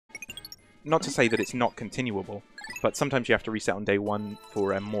not to say that it's not continuable, but sometimes you have to reset on day 1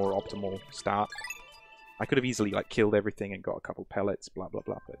 for a more optimal start. I could have easily like killed everything and got a couple pellets, blah blah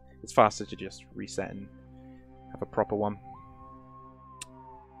blah, but it's faster to just reset and have a proper one.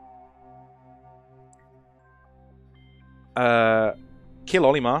 Kill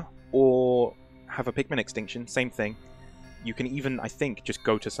Olimar or have a Pikmin extinction, same thing. You can even, I think, just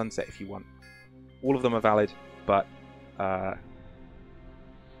go to Sunset if you want. All of them are valid, but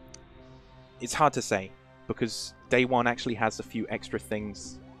it's hard to say, because day 1 actually has a few extra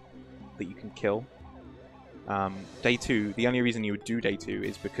things that you can kill. Day 2, the only reason you would do day 2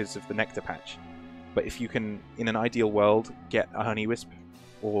 is because of the Nectar Patch. But if you can, in an ideal world, get a Honey Wisp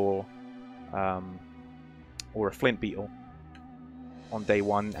or a Flint Beetle on day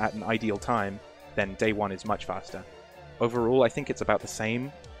 1 at an ideal time, then day 1 is much faster. Overall, I think it's about the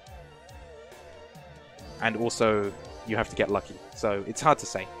same. And also, you have to get lucky. So it's hard to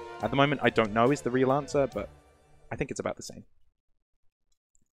say. At the moment, I don't know is the real answer, but I think it's about the same.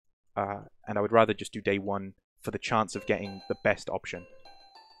 And I would rather just do day 1 for the chance of getting the best option.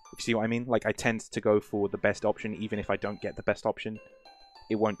 If you see what I mean? Like, I tend to go for the best option, even if I don't get the best option.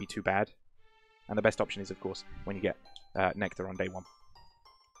 It won't be too bad. And the best option is, of course, when you get Nectar on day 1.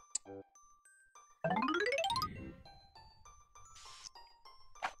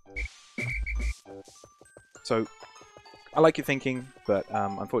 So, I like your thinking, but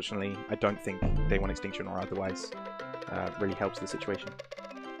unfortunately, I don't think day 1 extinction or otherwise really helps the situation.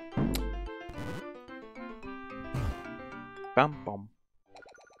 Bam, bomb.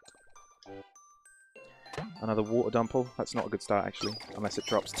 Another water dumple. That's not a good start, actually, unless it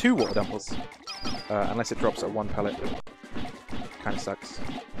drops 2 water dumples. Unless it drops at 1 pellet. Kind of sucks.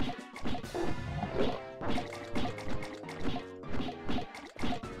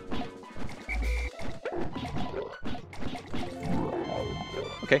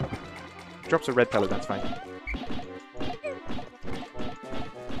 Okay. Drops a red pellet, that's fine.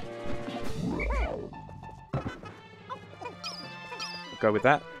 Go with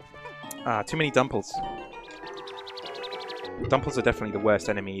that. Ah, too many dumples. Dumples are definitely the worst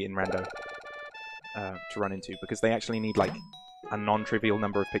enemy in Rando to run into, because they actually need like a non-trivial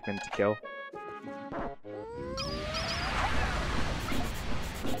number of Pikmin to kill.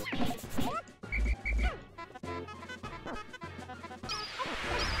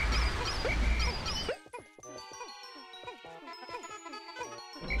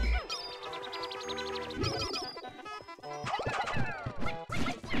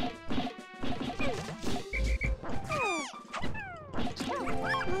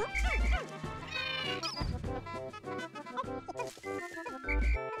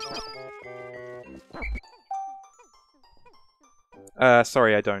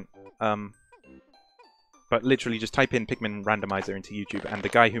 Sorry, I don't. But literally just type in Pikmin Randomizer into YouTube, and the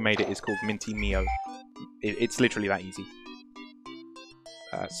guy who made it is called Minty Mio. It's literally that easy.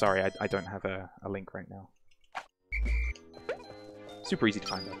 Sorry, I don't have a link right now. Super easy to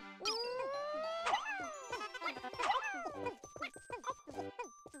find, though.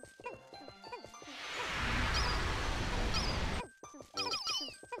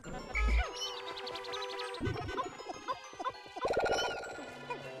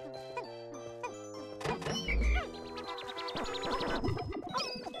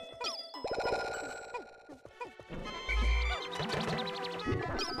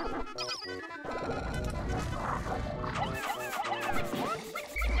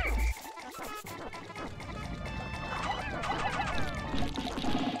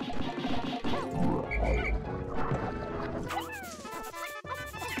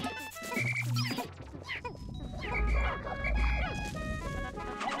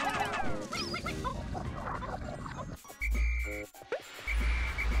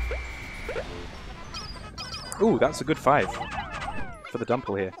 Ooh, that's a good 5 for the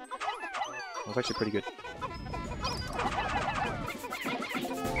dumple here. That was actually pretty good.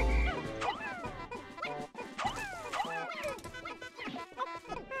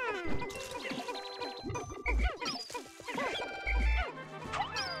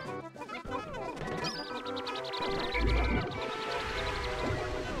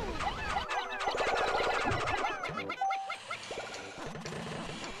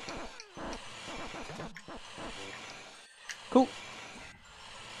 Cool.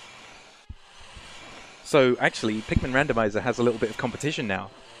 So actually, Pikmin Randomizer has a little bit of competition now,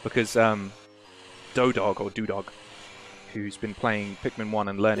 because Dodog, or Doodog, who's been playing Pikmin 1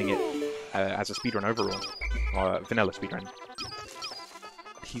 and learning it as a speedrun overall, or vanilla speedrun,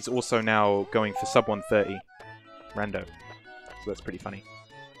 he's also now going for sub 130 Rando, so that's pretty funny.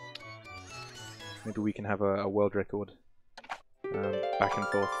 Maybe we can have a world record back and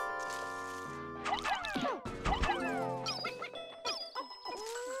forth.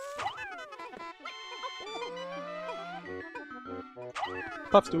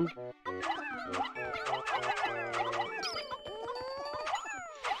 Puff stool.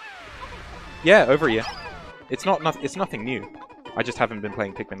 Yeah, over a year. It's it's nothing new. I just haven't been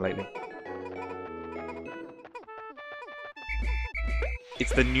playing Pikmin lately.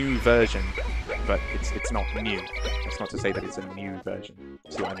 It's the new version, but it's not new. It's not to say that it's a new version.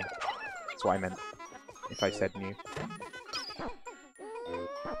 See what I mean? That's what I meant if I said new.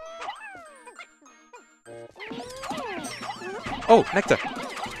 Oh, nectar!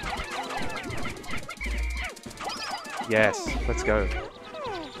 Yes, let's go.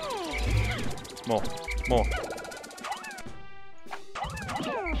 More, more.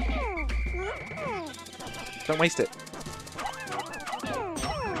 Don't waste it.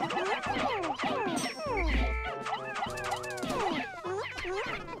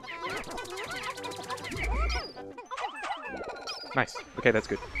 Nice. Okay, that's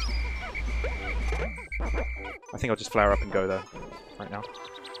good. I think I'll just flower up and go though, right now.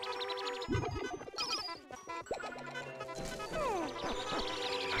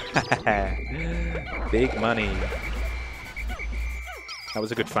 Big money. That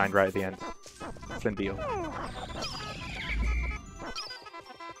was a good find right at the end. Flynn Beale.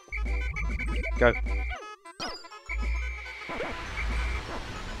 Go.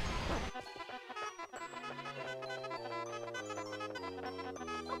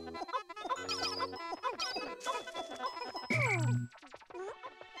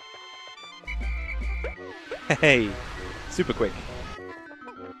 Hey! Super quick.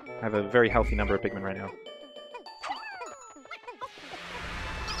 I have a very healthy number of Pikmin right now.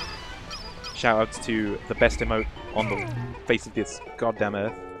 Shoutouts to the best emote on the face of this goddamn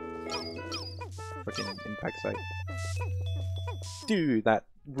earth. Freaking impact site. Dude, that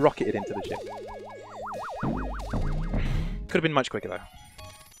rocketed into the ship. Could have been much quicker though.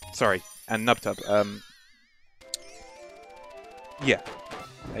 Sorry, and Nubtub. Yeah,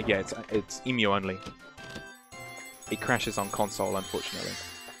 yeah, it's EMU only. It crashes on console, unfortunately.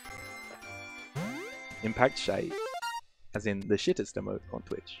 Impact shite, as in the shittest emote on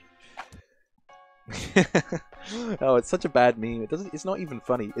Twitch. Oh, it's such a bad meme. It's not even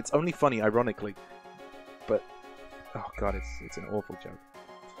funny. It's only funny ironically. But oh god, it's an awful joke.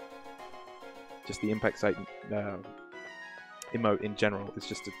 Just the impact site emote in general is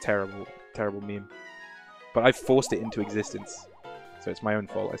just a terrible, terrible meme. But I've forced it into existence, so it's my own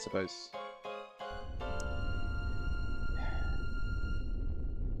fault, I suppose.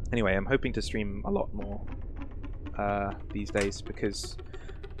 Anyway, I'm hoping to stream a lot more these days because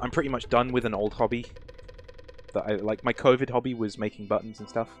I'm pretty much done with an old hobby. That I like. My COVID hobby was making buttons and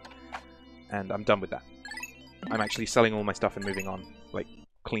stuff, and I'm done with that. I'm actually selling all my stuff and moving on, like,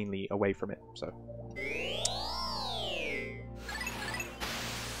 cleanly away from it. So.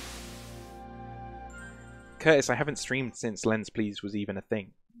 Curtis, I haven't streamed since Lens Please was even a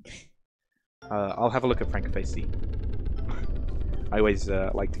thing. I'll have a look at Francoface C. I always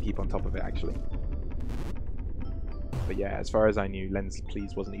like to keep on top of it, actually. But yeah, as far as I knew, Lens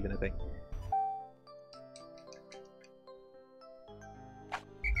Please wasn't even a thing.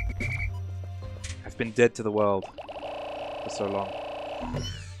 I've been dead to the world for so long.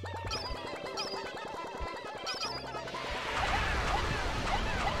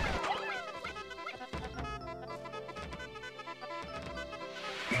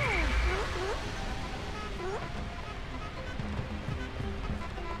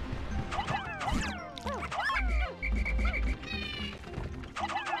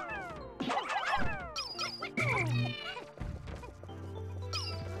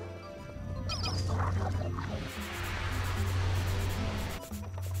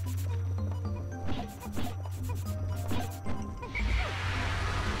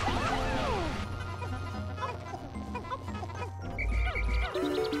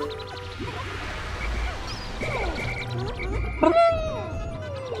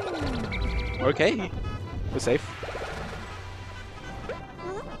 Okay, we're safe.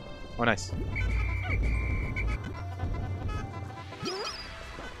 Oh, nice.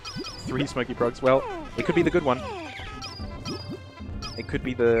 3 Smoky Progs. Well, it could be the good one. It could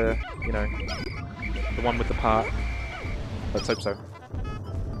be the, you know, the one with the part. Let's hope so.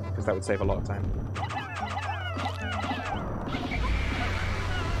 Because that would save a lot of time.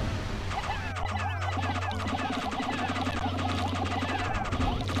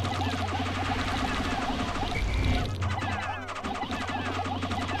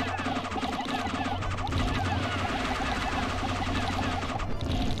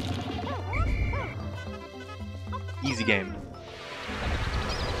 Easy game.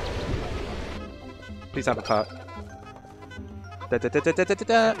 Please have a part. Da, da, da, da, da, da,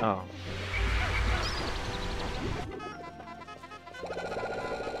 da. Oh.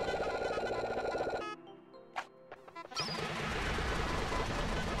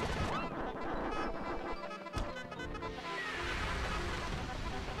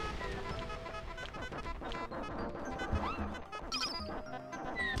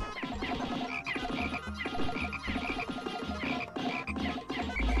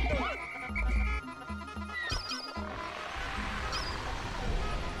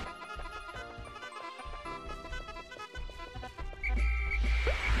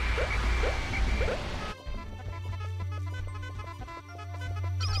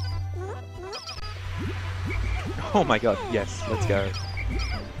 Oh my god, yes, let's go.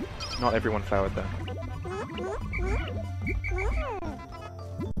 Not everyone flowered though.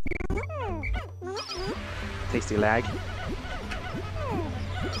 Tasty lag.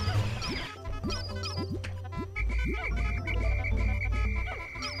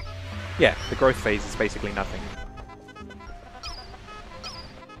 Yeah, the growth phase is basically nothing.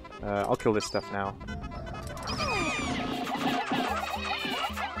 I'll kill this stuff now.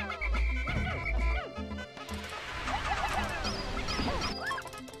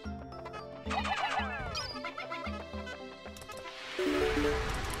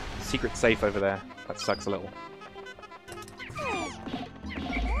 Secret safe over there. That sucks a little.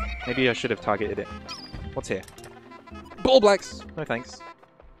 Maybe I should have targeted it. What's here? Ball blacks! No thanks.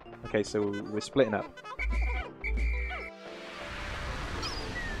 Okay, so we're splitting up.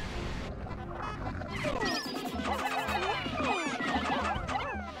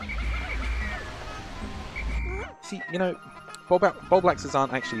 See, you know, ball blaxes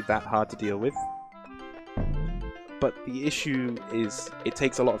aren't actually that hard to deal with. But the issue is it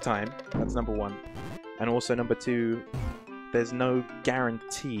takes a lot of time. That's number one. And also number two, there's no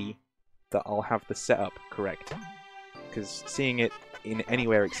guarantee that I'll have the setup correct. Because seeing it in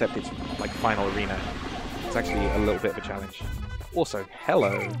anywhere except its like final arena, it's actually a little bit of a challenge. Also,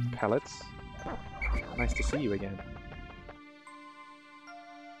 hello, pellets. Nice to see you again.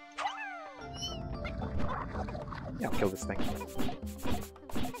 Yeah, I'll kill this thing.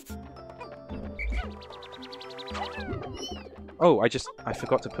 Oh, I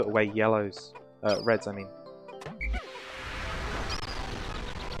forgot to put away yellows. Reds, I mean.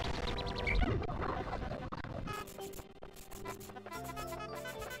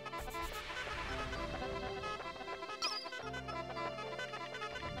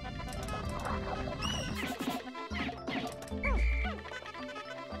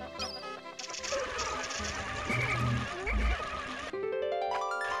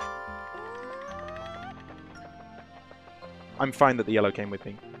 I'm fine that the yellow came with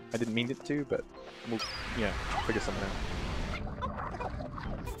me. I didn't mean it to, but we'll, yeah, figure something out.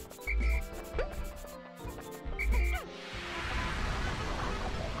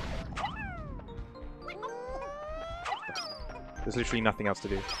 There's literally nothing else to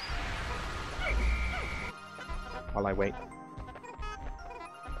do. While I wait.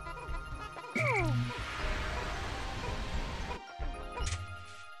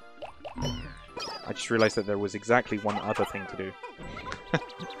 I just realized that there was exactly one other thing to do.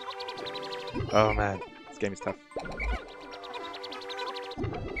 Oh man, this game is tough.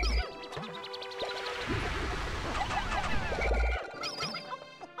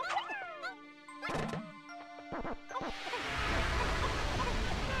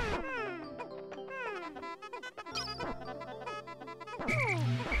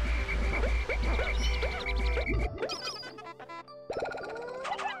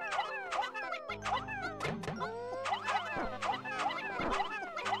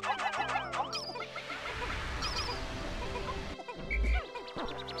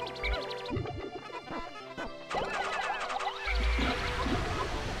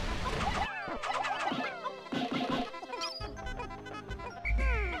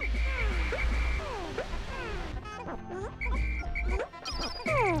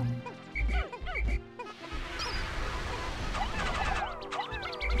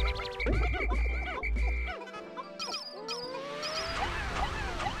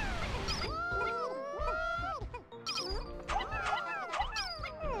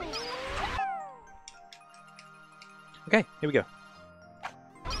 Okay, here we go.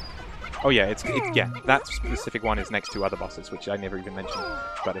 Oh yeah, yeah, that specific one is next to other bosses, which I never even mentioned.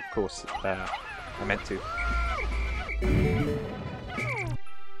 But of course, I meant to.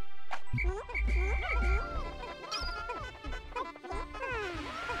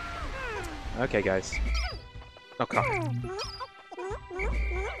 Okay, guys. Oh, come on.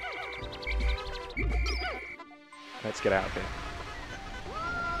 Let's get out of here.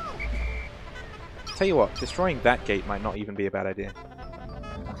 Tell you what, destroying that gate might not even be a bad idea.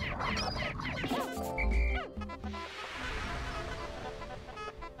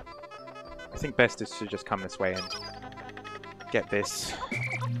 I think best is to just come this way and get this.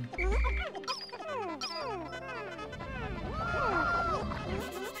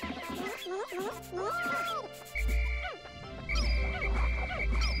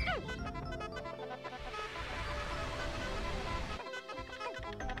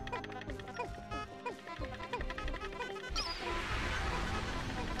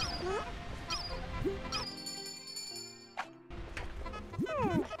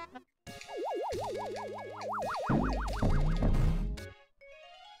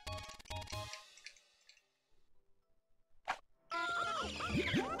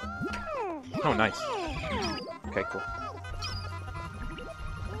 Oh, nice. Okay, cool.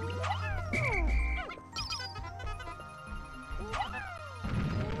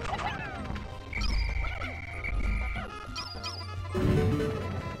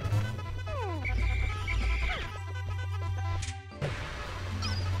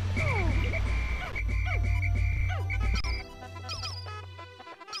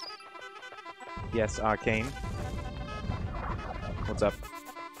 Yes, Arcane. What's up?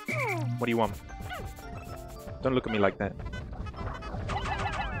 What do you want? Don't look at me like that.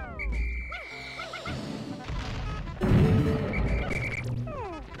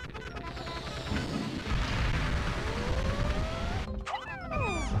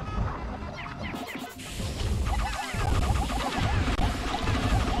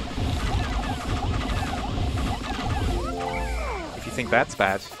 If you think that's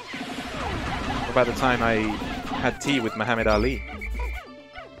bad, what about the time I had tea with Muhammad Ali?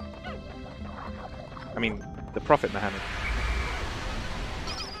 I mean, the Prophet Muhammad.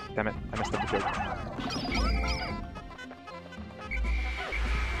 Damn it, I messed up the joke.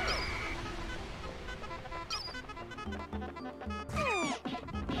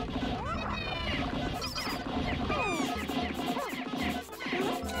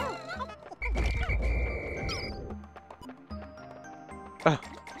 Ah.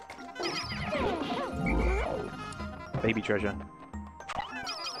 Baby treasure.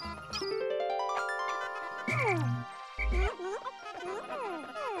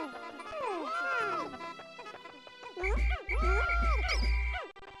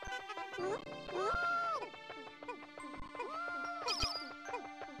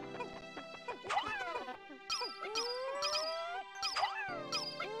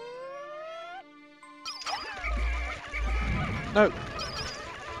 No.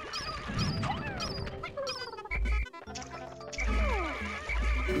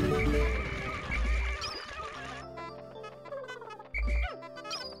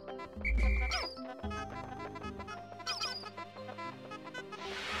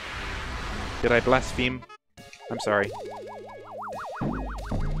 Did I blaspheme? I'm sorry.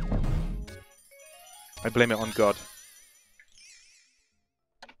 I blame it on God.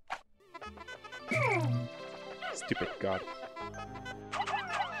 Stupid God.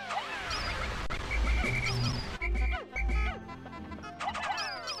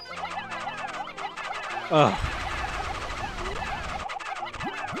 Ugh.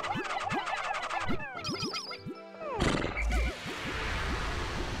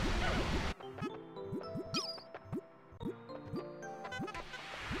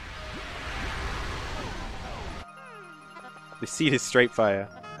 The seed is straight fire.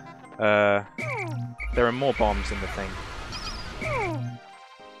 There are more bombs in the thing.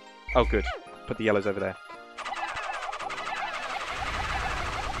 Oh, good. Put the yellows over there.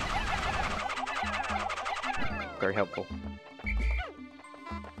 Very helpful.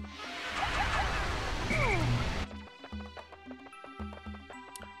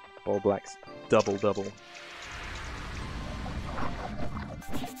 All blacks. Double, double.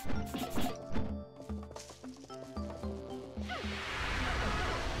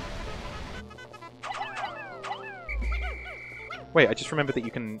 Wait, I just remembered that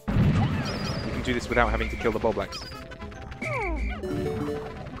you can do this without having to kill the ball blacks.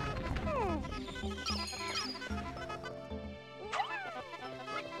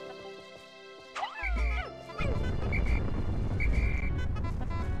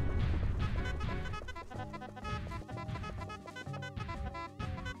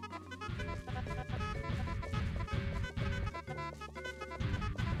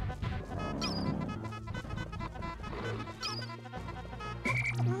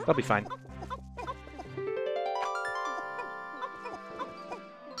 They'll be fine.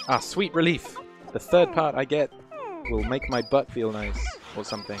 Ah, sweet relief! The third part I get will make my butt feel nice, or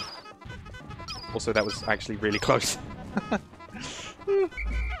something. Also, that was actually really close.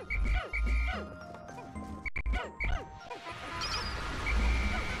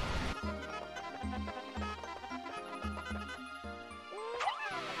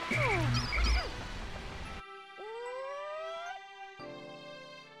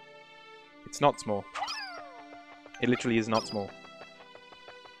 It's not small. It literally is not small.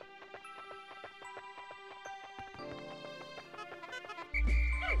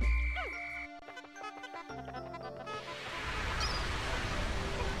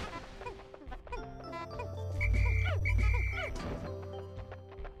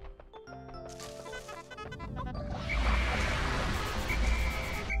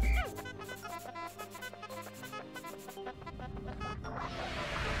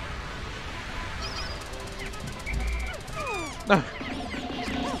 No.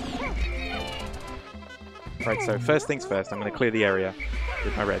 Right, so first things first, I'm going to clear the area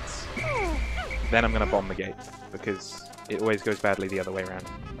with my reds. Then I'm going to bomb the gate, because it always goes badly the other way around.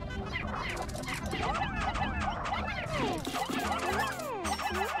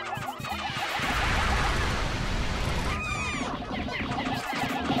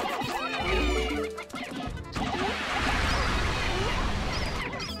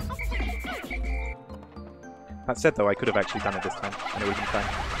 That said, though, I could have actually done it this time, and it would have been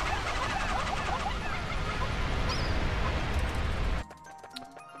fine.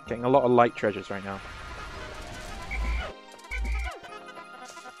 Getting a lot of light treasures right now.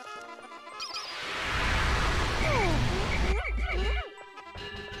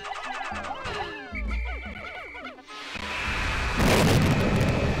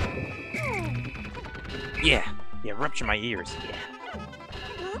 Yeah! Yeah, rupture my ears, yeah.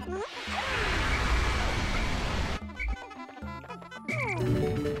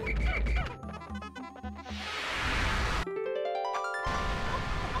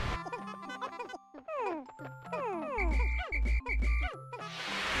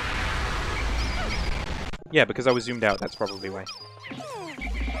 Yeah, because I was zoomed out, that's probably why.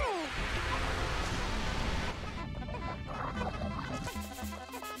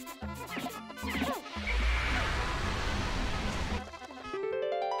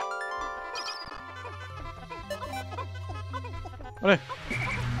 Oh no!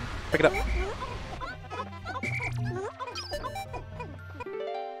 Pick it up!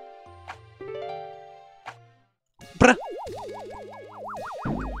 Bruh!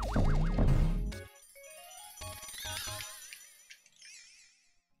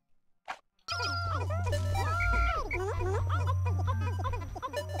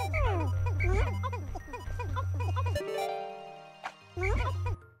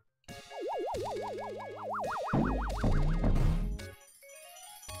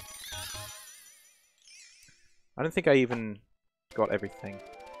 I don't think I even got everything.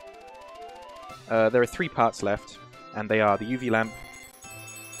 There are 3 parts left, and they are the UV lamp.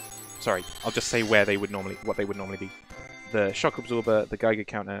 Sorry, I'll just say what they would normally be. The shock absorber, the Geiger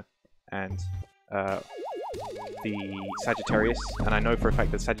counter, and the Sagittarius. And I know for a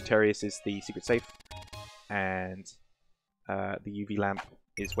fact that Sagittarius is the secret safe, and the UV lamp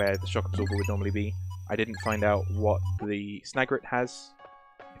is where the shock absorber would normally be. I didn't find out what the Snagret has.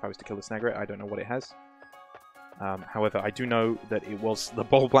 If I was to kill the Snagret, I don't know what it has. However, I do know that it was the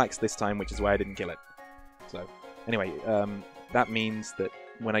Ball Blacks this time, which is why I didn't kill it. So, anyway, that means that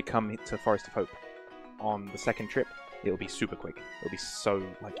when I come to Forest of Hope on the second trip, it'll be super quick. It'll be so,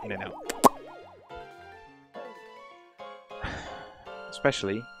 like, in and out.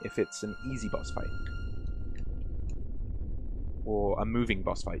 Especially if it's an easy boss fight. Or a moving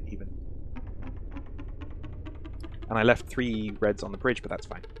boss fight, even. And I left 3 reds on the bridge, but that's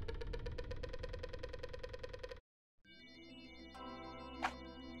fine.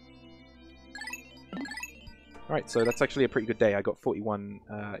 Alright, so that's actually a pretty good day. I got 41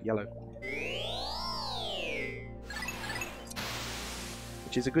 yellow.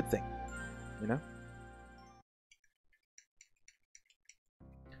 Which is a good thing, you know?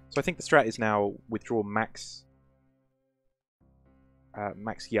 So I think the strat is now withdraw max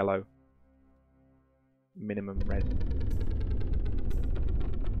max yellow, minimum red.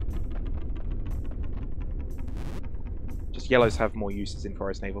 Just yellows have more uses in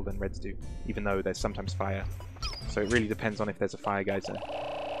Forest Naval than reds do, even though there's sometimes fire. So it really depends on if there's a fire geyser.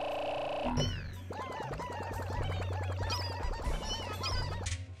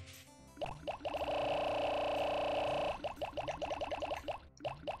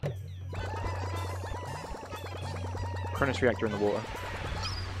 Cronus reactor in the water.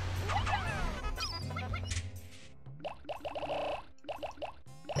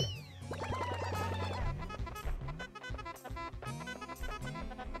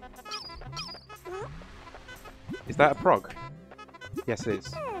 Is that a prog? Yes, it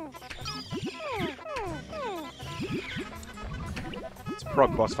is. It's a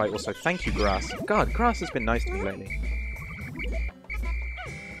prog boss fight also. Thank you, Grass. God, Grass has been nice to me lately.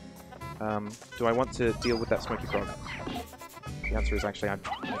 Do I want to deal with that smoky prog? The answer is actually I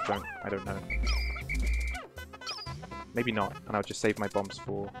don't know. Maybe not, and I'll just save my bombs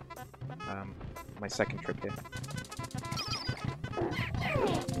for my second trip here.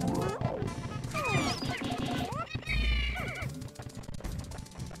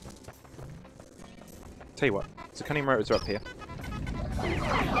 Tell you what, Zirconium rotors are up here.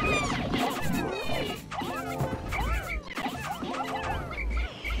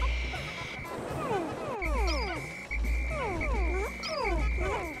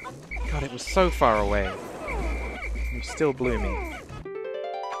 God, it was so far away. You still blew me.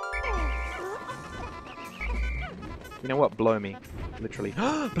 You know what? Blow me. Literally.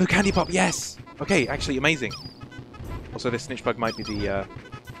 Blue candy pop, yes! Okay, actually amazing. Also, this snitch bug might be the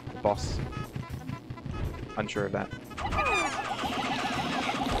boss. Unsure of that.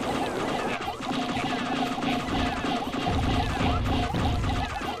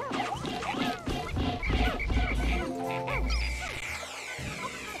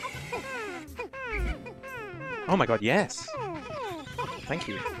 Oh my god, yes! Thank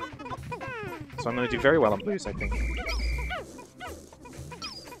you. So I'm going to do very well on blues, I think.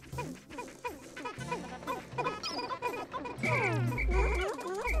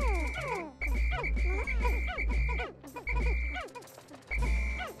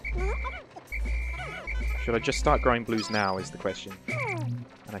 Should I just start growing blues now is the question.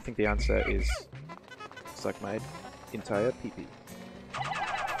 And I think the answer is suck my entire pee-pee.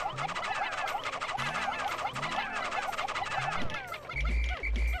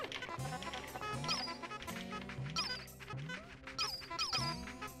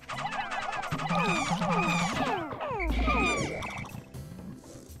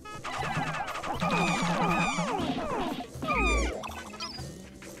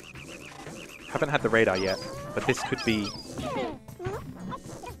 Haven't had the radar yet, but this could be the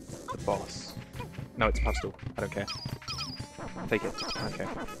boss. No, it's Puffstool. I don't care. Take it. Okay.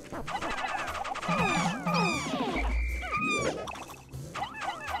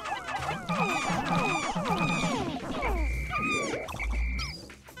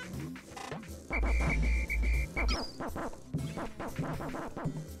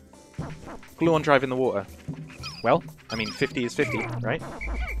 Glue on drive in the water. Well, I mean 50 is 50, right?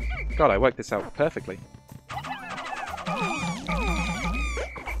 God, I worked this out perfectly.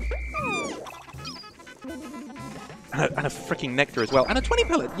 And a freaking nectar as well. And a 20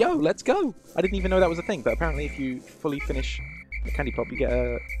 pellet! Yo, let's go! I didn't even know that was a thing, but apparently if you fully finish the candy pop, you get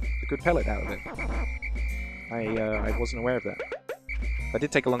a good pellet out of it. I wasn't aware of that. That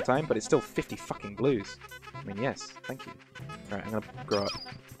did take a long time, but it's still 50 fucking blues. I mean, yes, thank you. Alright, I'm gonna grow up.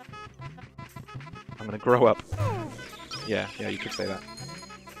 I'm gonna grow up. Yeah, you could say that.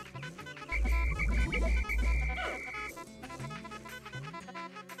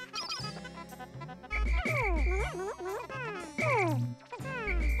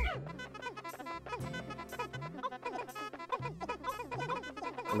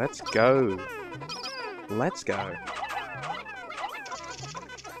 Let's go. Let's go.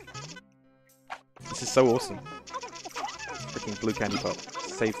 This is so awesome. Freaking blue candy pop.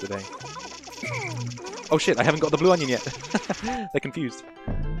 Saves the day. Oh shit, I haven't got the blue onion yet. They're confused.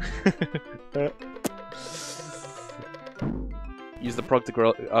 Use the prog to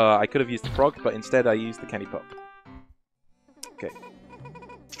grow. I could have used the prog, but instead I used the candy pop. Okay.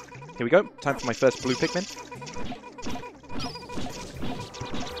 Here we go. Time for my first blue Pikmin.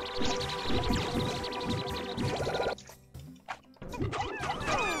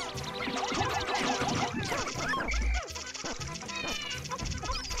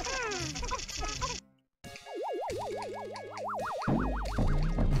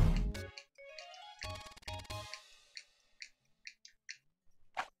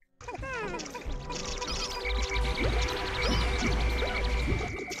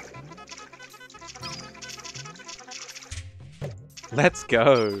 Let's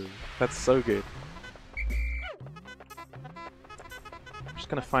go! That's so good. I'm just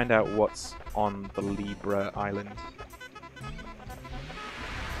gonna find out what's on the Libra island.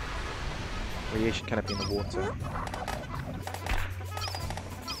 Radiation canopy in the water.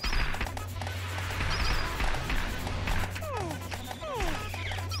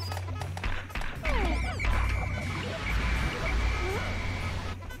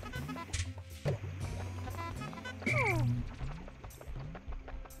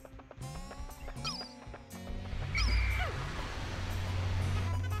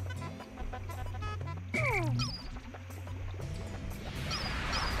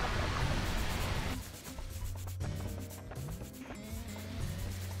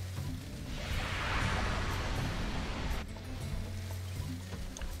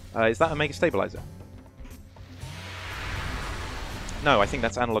 Is that a Mega Stabilizer? No, I think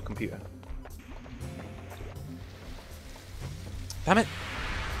that's Analog Computer. Damn it!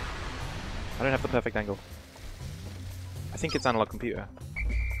 I don't have the perfect angle. I think it's Analog Computer.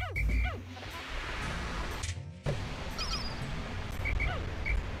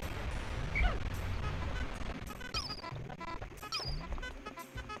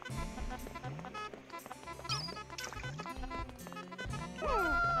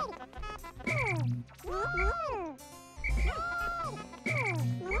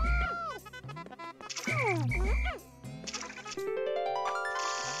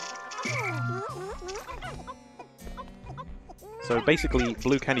 So basically,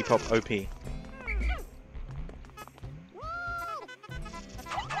 blue candy pop OP.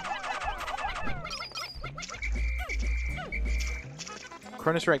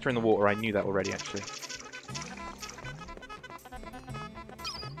 Cronus Reactor in the water, I knew that already, actually.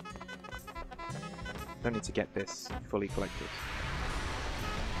 Don't need to get this fully collected.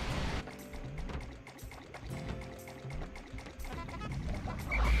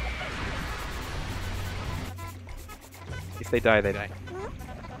 If they die, they die.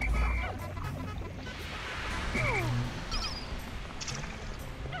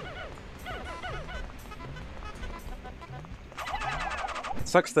 It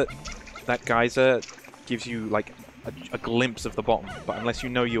sucks that that geyser gives you like a glimpse of the bottom, but unless you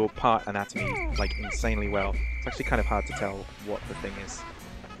know your part anatomy like insanely well, it's actually kind of hard to tell what the thing is.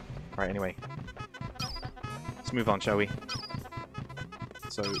 Alright, anyway. Let's move on, shall we?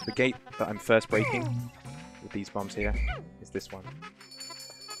 So the gate that I'm first breaking with these bombs here is this one.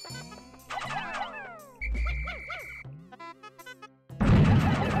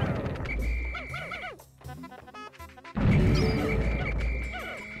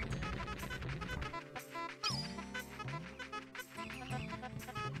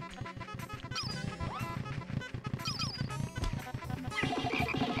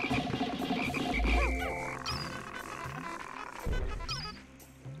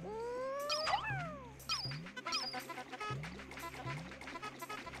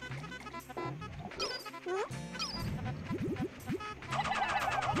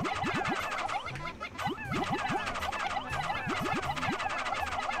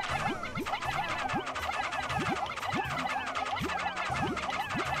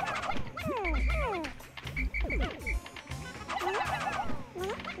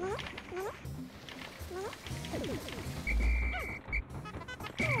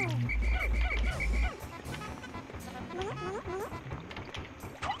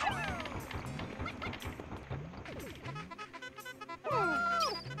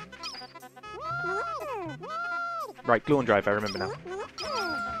 Right, glue and drive, I remember now.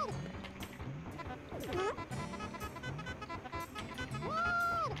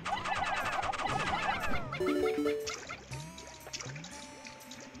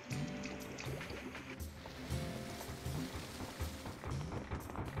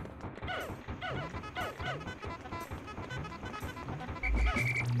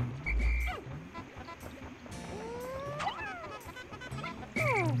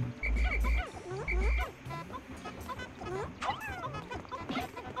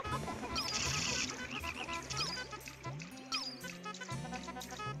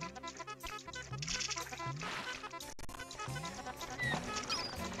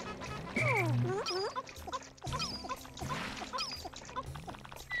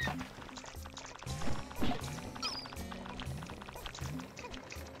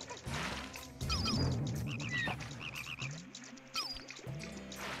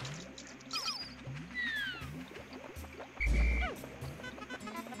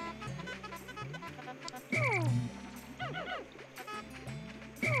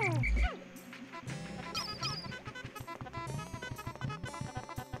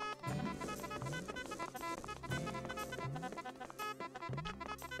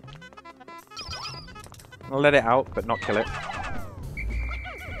 I'll let it out, but not kill it.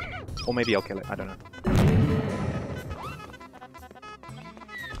 Or maybe I'll kill it, I don't know.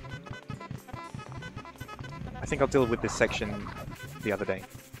 I think I'll deal with this section the other day.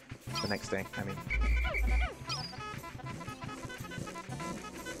 The next day, I mean.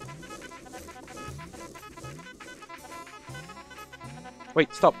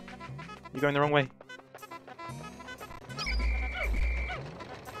 Wait, stop! You're going the wrong way.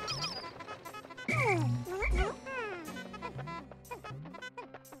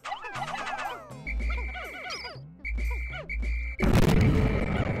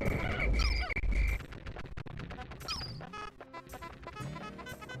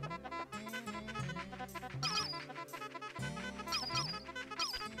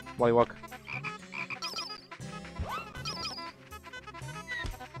 Wallywog.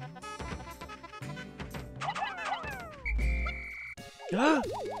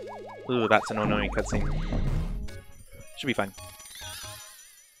 Ooh, that's an annoying cutscene. Should be fine.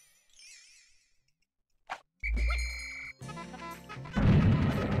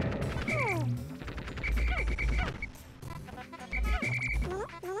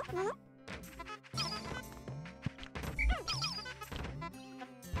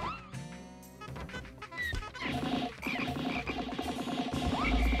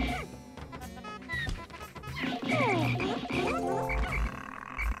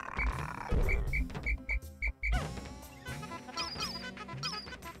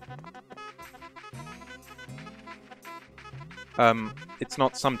 It's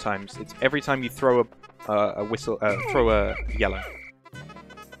not sometimes. It's every time you throw a whistle, throw a yellow.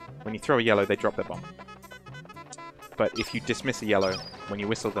 When you throw a yellow, they drop their bomb. But if you dismiss a yellow, when you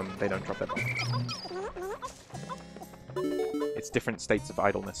whistle them, they don't drop their bomb. It's different states of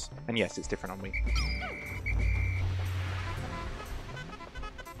idleness. And yes, it's different on Wii.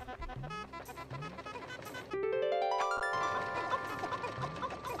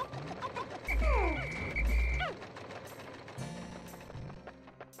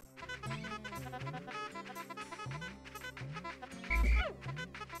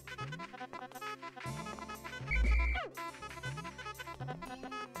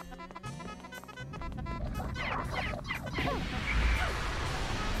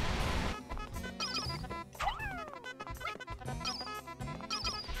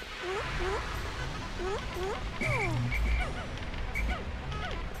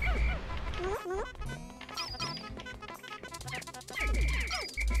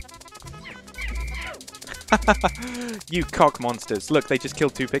 You cock monsters. Look, they just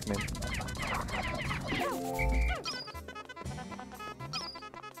killed 2 Pikmin.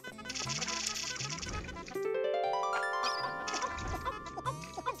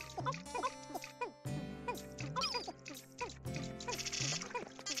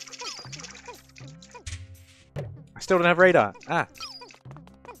 I still don't have radar. Ah.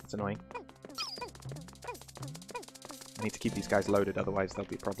 That's annoying. I need to keep these guys loaded, otherwise there'll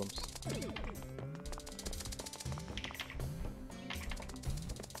be problems.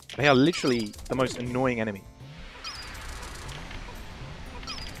 They are literally the most annoying enemy.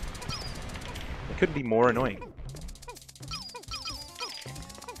 They couldn't be more annoying.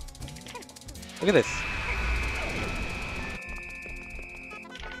 Look at this.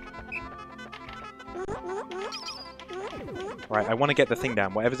 Right, I want to get the thing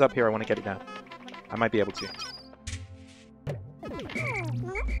down. Whatever's up here, I want to get it down. I might be able to.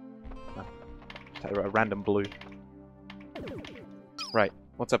 A random blue. Right.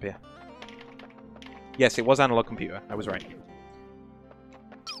 What's up here? Yes, it was analog computer. I was right.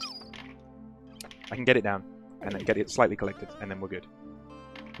 I can get it down, and then get it slightly collected, and then we're good.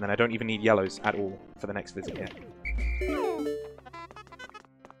 And then I don't even need yellows at all for the next visit yet.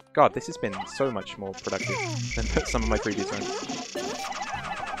 God, this has been so much more productive than some of my previous ones.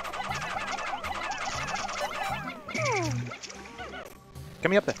 Get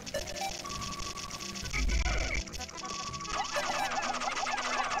me up there.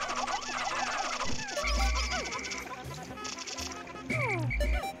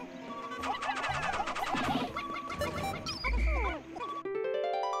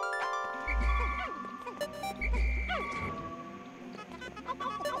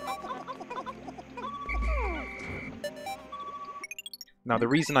 Now, the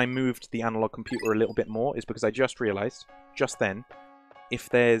reason I moved the analog computer a little bit more is because I just realized, just then, if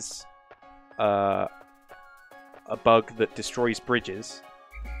there's a bug that destroys bridges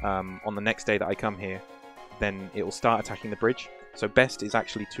on the next day that I come here, then it will start attacking the bridge. So best is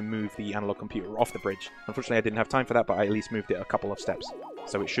actually to move the analog computer off the bridge. Unfortunately, I didn't have time for that, but I at least moved it a couple of steps.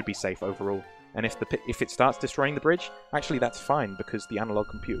 So it should be safe overall. And if it starts destroying the bridge, actually that's fine, because the analog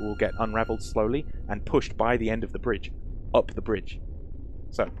computer will get unraveled slowly and pushed by the end of the bridge, up the bridge.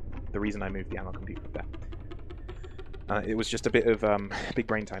 So, the reason I moved the analog computer there. It was just a bit of big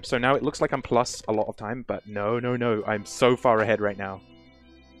brain time. So now it looks like I'm plus a lot of time, but no, no, no. I'm so far ahead right now.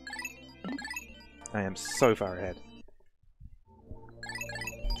 I am so far ahead.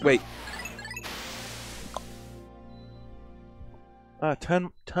 Wait.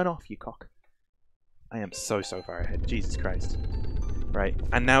 Turn off, you cock. I am so far ahead. Jesus Christ. Right.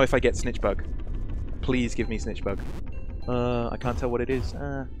 And now if I get Snitch Bug, please give me Snitch Bug. I can't tell what it is.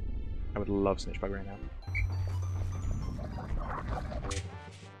 I would love Snitch Bug right now.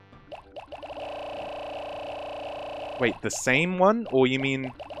 Wait, the same one? Or you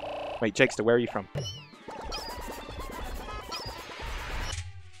mean... Wait, Jakester, where are you from?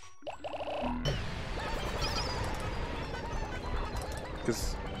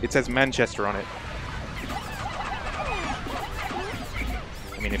 Because it says Manchester on it.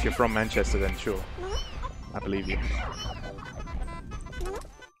 I mean, if you're from Manchester, then sure. I believe you.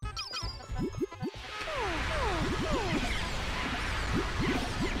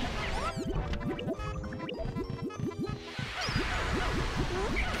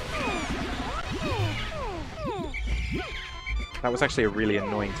 That was actually a really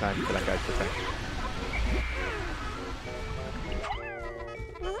annoying time for that guy to attack.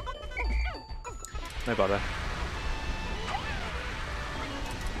 No bother.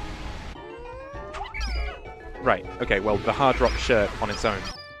 Right, okay, well, the hard drop shirt on its own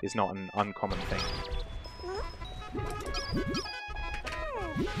is not an uncommon thing. And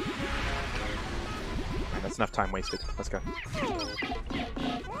that's enough time wasted. Let's go.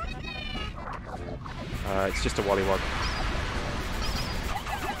 It's just a Wollywog.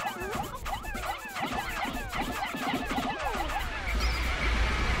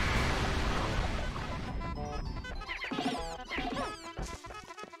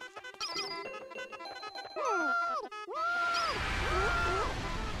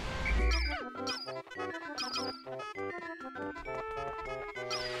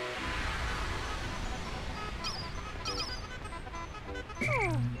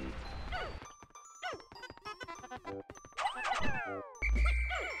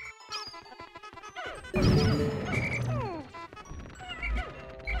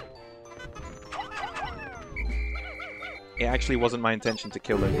 It actually wasn't my intention to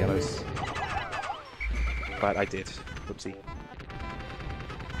kill those yellows, but I did. Whoopsie.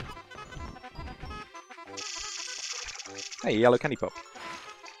 Hey, yellow candy pop.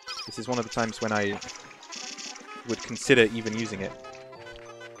 This is one of the times when I would consider even using it.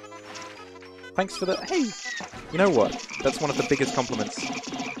 Thanks for the... Hey! You know what? That's one of the biggest compliments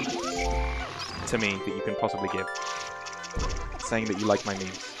to me that you can possibly give. Saying that you like my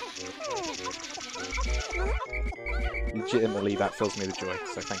memes. Legitimately, that fills me with joy,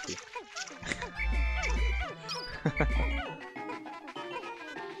 so thank you.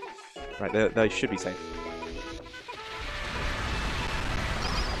 Right, they should be safe.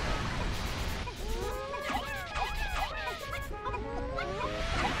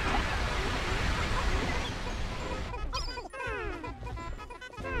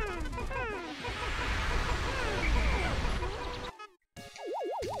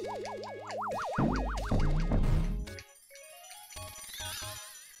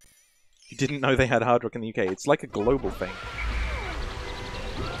 Didn't know they had Hard Rock in the UK. It's like a global thing.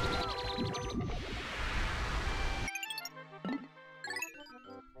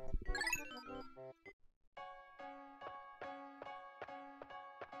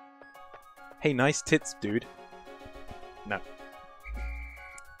 Hey, nice tits, dude. No.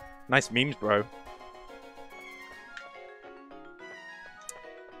 Nice memes, bro.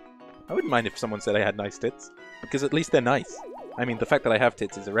 I wouldn't mind if someone said I had nice tits, because at least they're nice. I mean, the fact that I have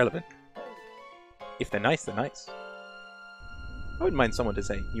tits is irrelevant. If they're nice, they're nice. I wouldn't mind someone to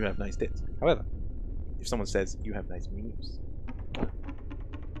say, you have nice tits. However, if someone says, you have nice memes.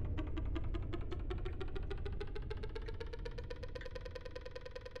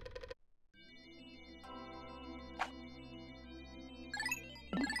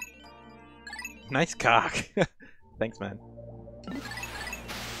 Nice cock. Thanks, man.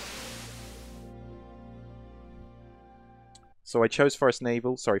 So I chose Forest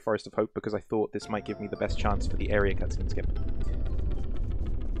Naval, sorry, Forest of Hope, because I thought this might give me the best chance for the area cutscene skip.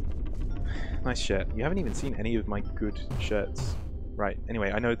 Nice shirt. You haven't even seen any of my good shirts. Right,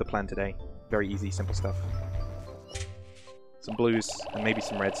 anyway, I know the plan today. Very easy, simple stuff. Some blues, and maybe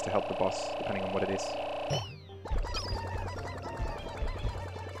some reds to help the boss, depending on what it is.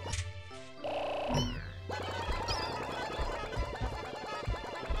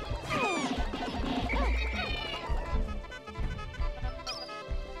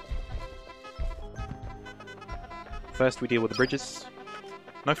 First, we deal with the bridges.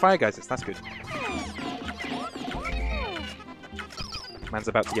 No fire geysers, that's good. Man's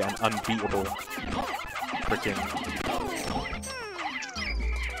about to get an unbeatable frickin'...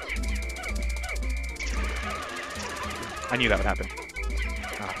 I knew that would happen.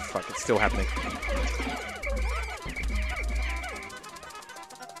 Ah, fuck, it's still happening.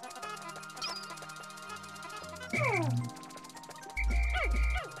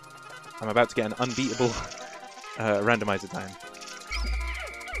 I'm about to get an unbeatable randomizer time.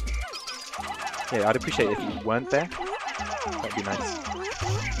 Yeah, I'd appreciate it if you weren't there. That'd be nice.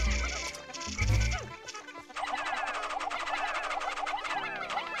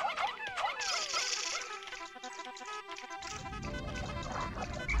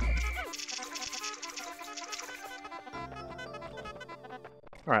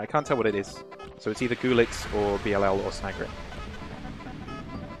 Alright, I can't tell what it is. So it's either Gulix or BLL or Snagrit.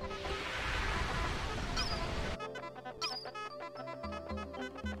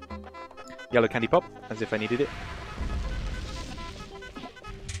 Yellow candy pop, as if I needed it.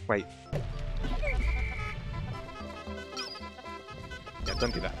 Wait. Yeah,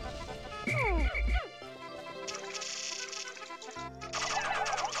 don't do that.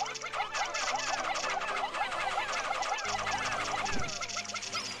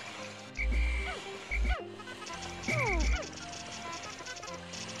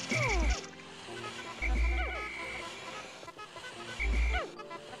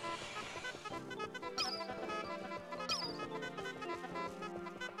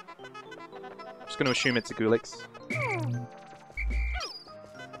 Just going to assume it's a Gulix.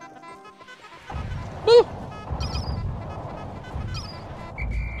 Woo!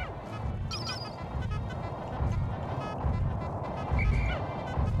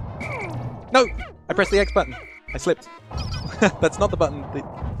 No! I pressed the X button. I slipped. That's not the button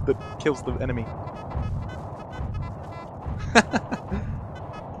that kills the enemy.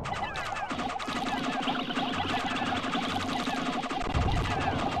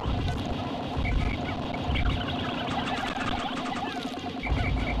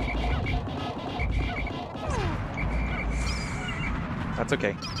 That's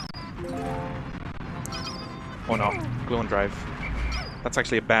okay. Or not. Glue on drive. That's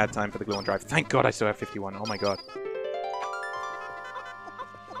actually a bad time for the glue on drive. Thank God I still have 51. Oh my god.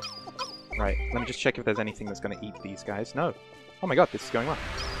 Right, let me just check if there's anything that's going to eat these guys. No. Oh my god, this is going well.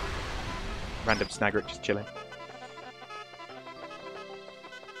 Random Snagric just chilling.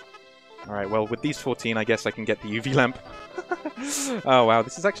 Alright, well, with these 14, I guess I can get the UV lamp. Oh wow,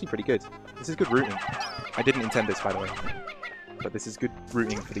 this is actually pretty good. This is good routing. I didn't intend this, by the way. But this is good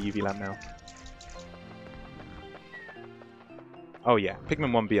routing for the UV lamp now. Oh yeah,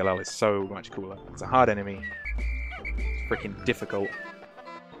 Pikmin 1 BLL is so much cooler. It's a hard enemy. It's freaking difficult.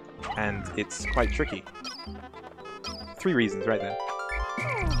 And it's quite tricky. 3 reasons right there.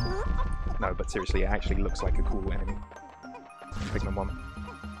 No, but seriously, it actually looks like a cool enemy in Pikmin 1.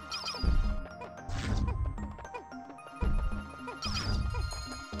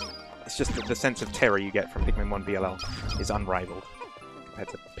 It's just that the sense of terror you get from Pikmin 1 BLL is unrivaled compared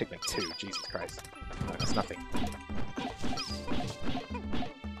to Pikmin 2. Jesus Christ. No, it's nothing.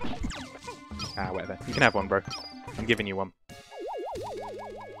 Ah, whatever. You can have one, bro. I'm giving you one.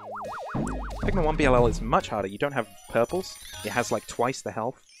 Pikmin 1 BLL is much harder. You don't have purples. It has like twice the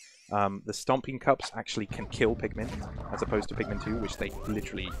health. The Stomping Cups actually can kill Pikmin, as opposed to Pikmin 2, which they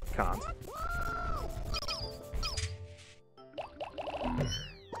literally can't.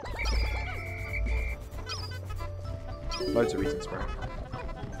 Loads of reasons, bro.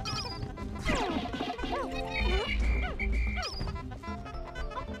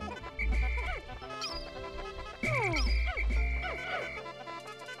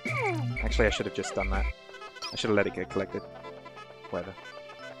 Actually, I should have just done that. I should have let it get collected. Whatever.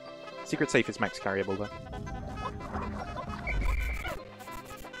 Secret safe is max carryable, though.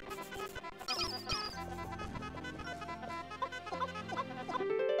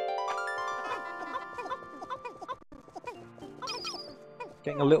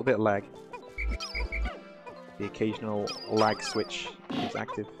 Getting a little bit of lag. The occasional lag switch is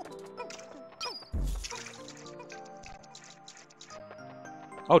active.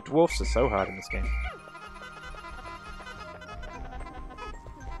 Oh, dwarfs are so hard in this game.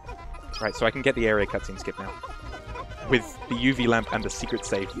 Right, so I can get the area cutscene skip now. With the UV lamp and the secret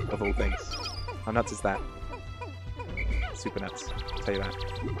safe, of all things. How nuts is that? Super nuts, I'll tell you that.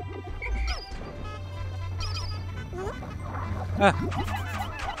 Ah!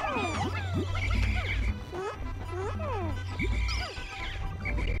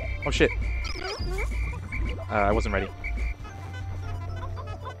 Oh shit. I wasn't ready.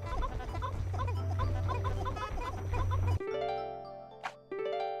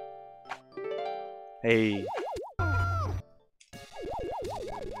 Hey.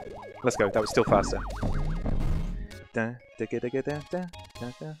 Let's go. That was still faster. Bit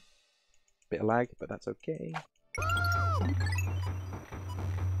of lag, but that's okay.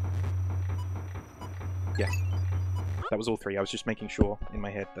 Yes. That was all 3. I was just making sure in my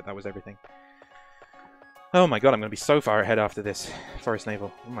head that that was everything. Oh my god, I'm going to be so far ahead after this. Forest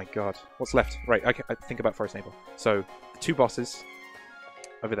Navel. Oh my god. What's left? Right, I think about Forest Navel. So, 2 bosses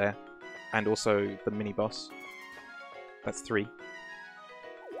over there. And also the mini-boss. That's 3.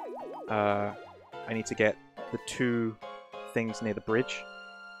 I need to get the 2 things near the bridge.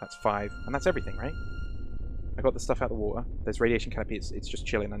 That's 5. And that's everything, right? I got the stuff out of the water. There's radiation canopy. It's just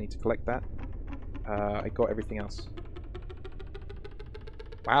chilling. I need to collect that. I got everything else.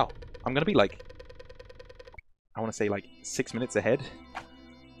 Wow. I'm going to be like... I want to say like 6 minutes ahead.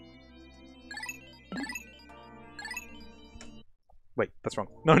 Wait, that's wrong.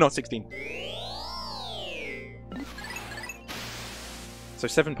 No, not 16. So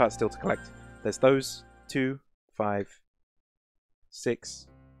 7 parts still to collect. There's those 2, 5, 6.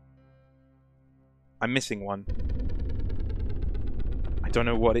 I'm missing 1. I don't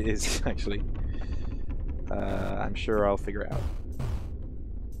know what it is, actually. I'm sure I'll figure it out.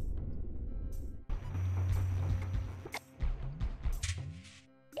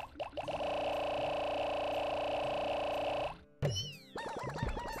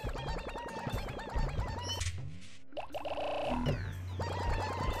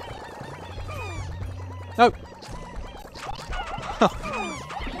 No!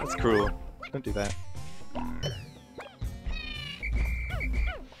 That's cruel. Don't do that.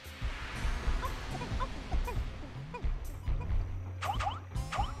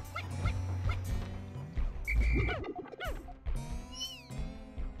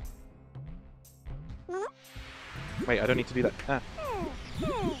 Wait, I don't need to do that. Ah.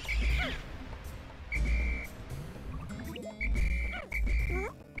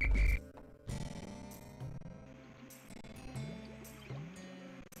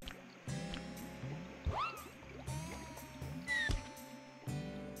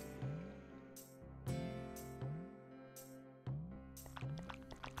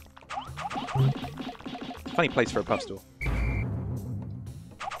 Funny place for a puff stool.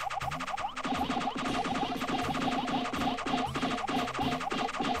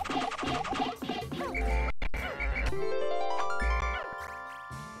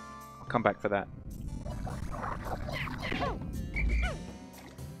 I'll come back for that.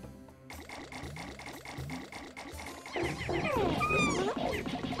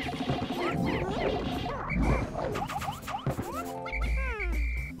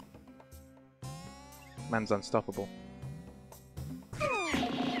 Man's unstoppable.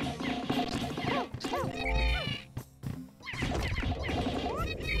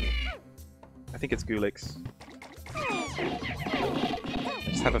 I think it's Gulix. I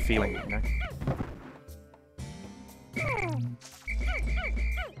just have a feeling, you know?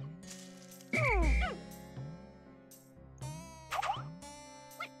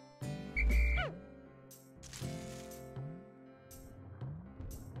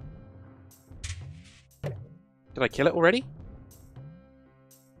 Did I kill it already?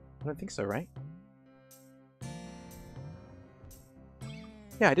 I don't think so, right?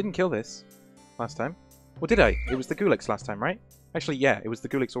 Yeah, I didn't kill this last time. Or did I? It was the Gulix last time, right? Actually, yeah, it was the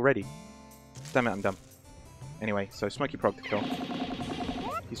Gulix already. Damn it, I'm dumb. Anyway, so Smoky Prog to kill.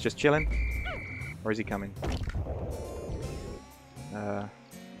 He's just chilling. Or is he coming? I'll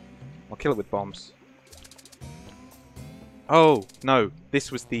kill it with bombs. Oh, no.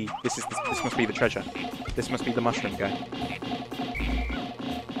 This must be the treasure. This must be the mushroom guy.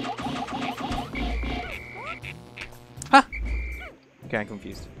 Ha! Okay, I'm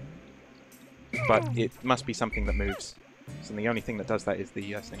confused. But it must be something that moves. So the only thing that does that is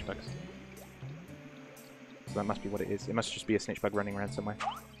the snitch bugs. So that must be what it is. It must just be a snitch bug running around somewhere.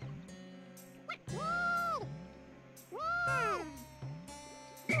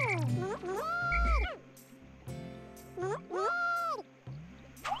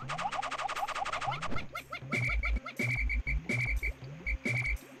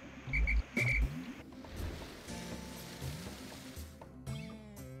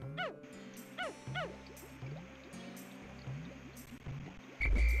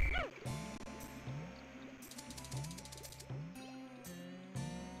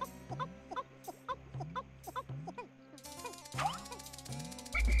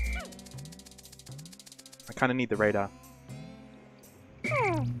 I kind of need the radar.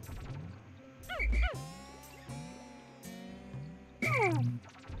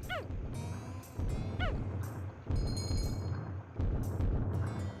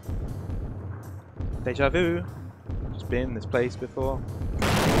 Deja vu. Just been in this place before.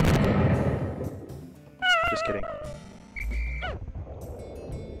 Just kidding.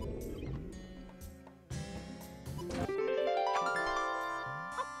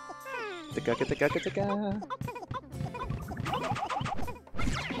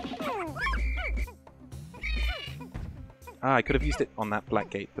 Ah, I could have used it on that black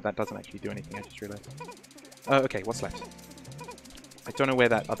gate, but that doesn't actually do anything, I just realized. Oh, okay, what's left? I don't know where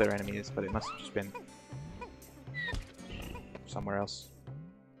that other enemy is, but it must have just been somewhere else.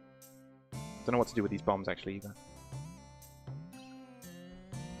 Don't know what to do with these bombs, actually, either.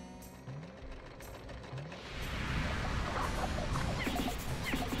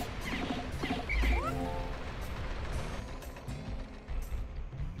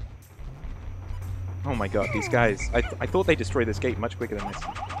 Oh my god, these guys. I thought they destroyed this gate much quicker than this.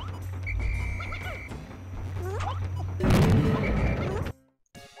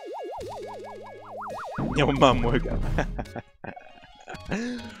 Your mum woke up.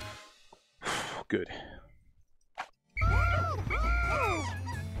 Good.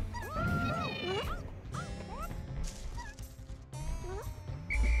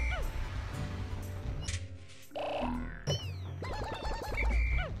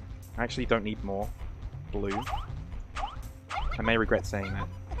 I actually don't need more blue. I may regret saying that,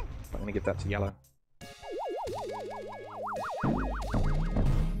 but I'm going to give that to yellow.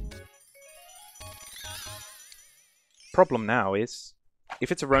 Problem now is,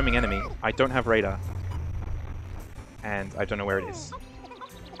 if it's a roaming enemy, I don't have radar. and I don't know where it is.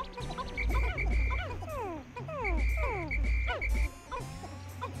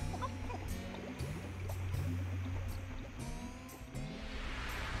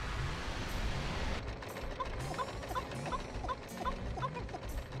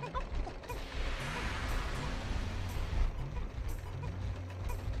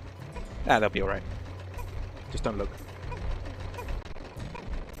 Ah, they'll be alright. Just don't look.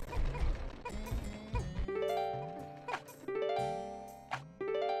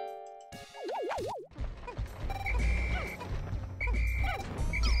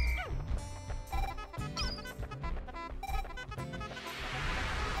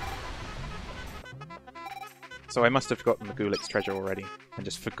 So I must have gotten the Gulix treasure already and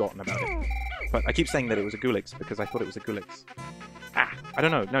just forgotten about it. But I keep saying that it was a Gulix because I thought it was a Gulix. Ah! I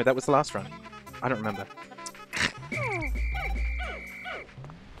don't know. No, that was the last run. I don't remember.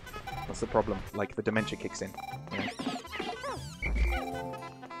 That's the problem. Like, the dementia kicks in. You know?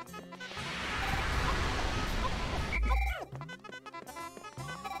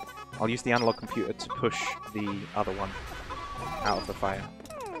 I'll use the analog computer to push the other one out of the fire.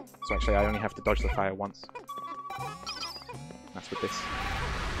 So actually I only have to dodge the fire once. That's with this.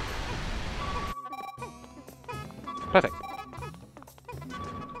 Perfect.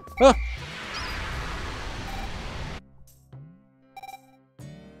 Ah!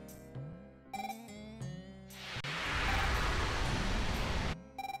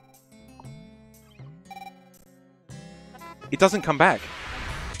 It doesn't come back.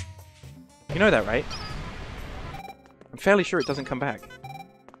 You know that, right? I'm fairly sure it doesn't come back.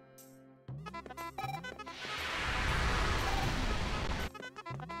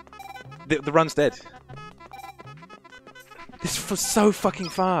 The run's dead. This was so fucking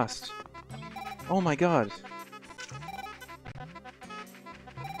fast. Oh my god.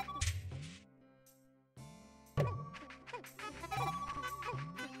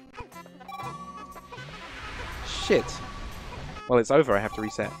 Shit. Well, it's over. I have to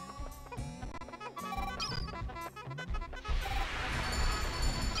reset.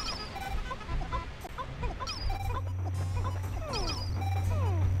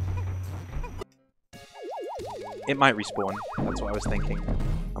 It might respawn. That's what I was thinking.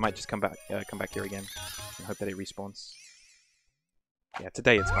 I might just come back here again and hope that it respawns. Yeah,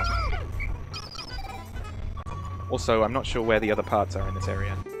 today it's gone. Also, I'm not sure where the other parts are in this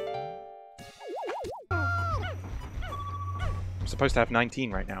area. I'm supposed to have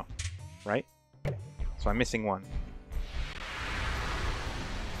 19 right now, right? So I'm missing one.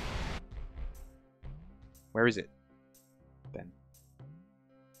 Where is it, then?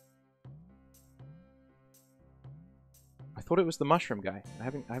 I thought it was the mushroom guy. I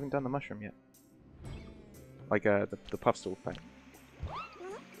haven't done the mushroom yet. Like the puffstool thing.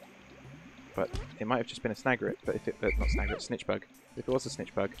 But it might have just been a snagret. But if it not snagret, snitch bug. If it was a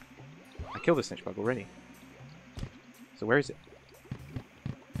snitch bug, I killed the snitch bug already. So where is it?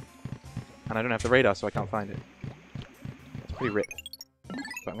 And I don't have the radar, so I can't find it. It's pretty rip.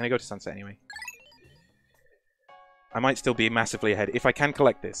 But I'm gonna go to Sunset anyway. I might still be massively ahead if I can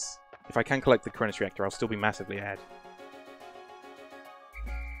collect this. If I can collect the Cronus Reactor, I'll still be massively ahead.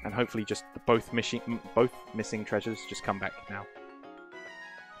 And hopefully just both missing treasures just come back now.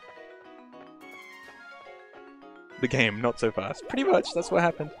 The game, not so fast. Pretty much, that's what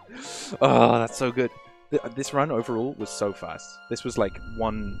happened. Oh, that's so good. This run overall was so fast. This was like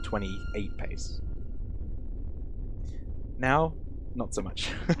 1:28 pace. Now, not so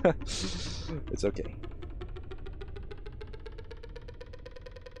much. It's okay.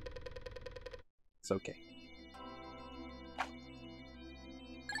 It's okay.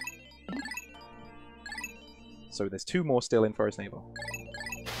 So there's 2 more still in Forest Navel.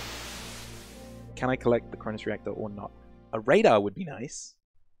 Can I collect the Cronus Reactor or not? A radar would be nice,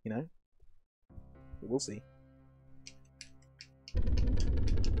 you know? But we'll see.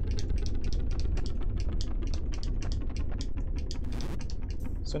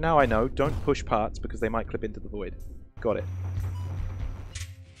 So now I know, don't push parts because they might clip into the void. Got it.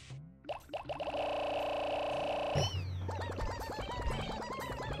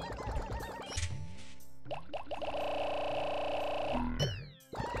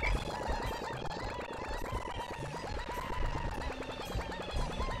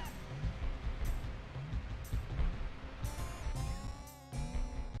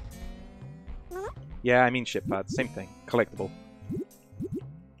 Yeah, I mean ship parts, same thing. Collectible.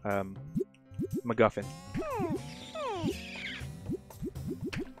 MacGuffin.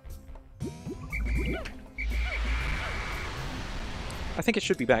 I think it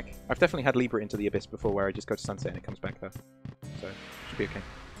should be back. I've definitely had Libra into the Abyss before where I just go to Sunset and it comes back though. So, it should be okay.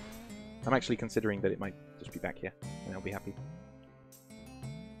 I'm actually considering that it might just be back here. and they'll be happy.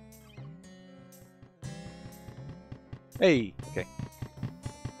 Hey! Okay.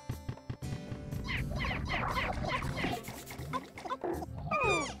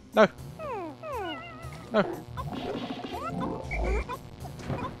 No! No!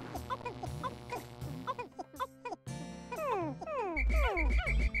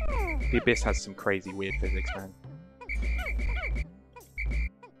 The Abyss has some crazy weird physics, man.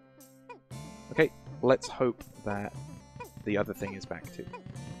 Okay, let's hope that the other thing is back too.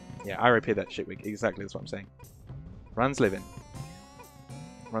 Yeah, I repaired that shit. Exactly, that's what I'm saying. Run's living.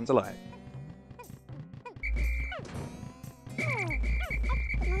 Run's alive.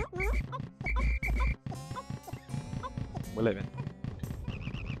 We're living.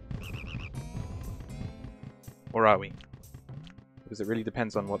 Or are we? Because it really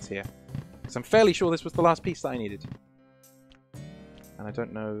depends on what's here. Because I'm fairly sure this was the last piece that I needed. And I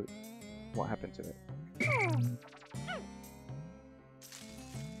don't know what happened to it.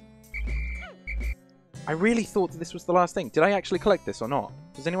 I really thought that this was the last thing. Did I actually collect this or not?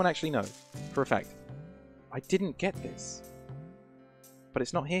 Does anyone actually know? For a fact. I didn't get this. But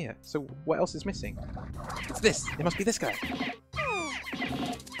it's not here. So what else is missing? It's this! It must be this guy!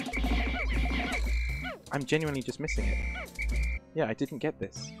 I'm genuinely just missing it. Yeah, I didn't get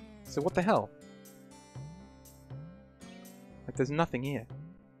this. So what the hell? Like, there's nothing here.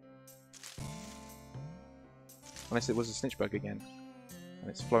 Unless it was a snitch bug again. And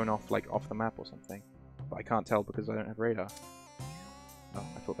it's flown off, like, off the map or something. But I can't tell because I don't have radar. Oh,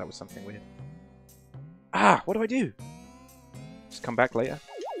 I thought that was something weird. Ah! What do I do? Just come back later?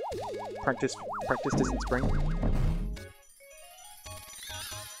 Practice distance spring?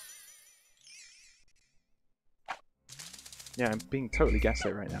 Yeah, I'm being totally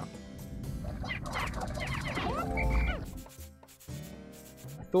gaslit right now.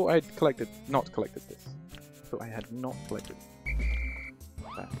 I thought I'd not collected this. I thought I had not collected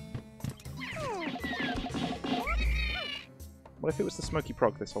that. What if it was the Smoky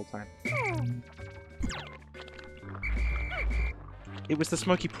Prog this whole time? It was the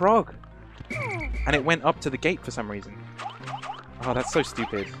Smoky Prog! And it went up to the gate for some reason. Oh, that's so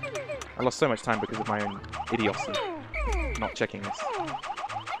stupid. I lost so much time because of my own idiocy. Not checking this.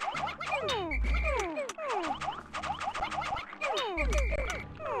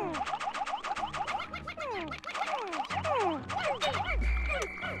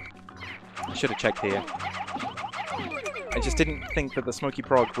 I should have checked here. I just didn't think that the Smoky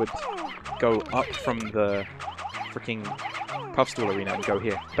Prog would go up from the freaking Puffstool arena and go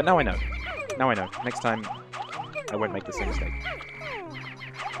here. But now I know. Now I know. Next time, I won't make the same mistake.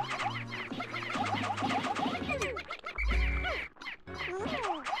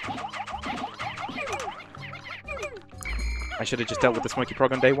 I should have just dealt with the Smoky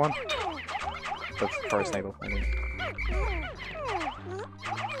Prog on day one. The Forest Navel, I mean.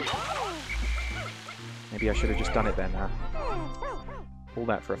 Maybe I should have just done it then, huh? All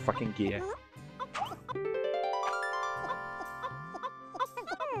that for a fucking gear.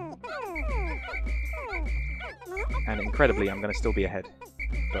 And incredibly, I'm going to still be ahead.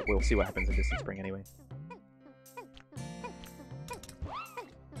 But we'll see what happens in Distant Spring anyway.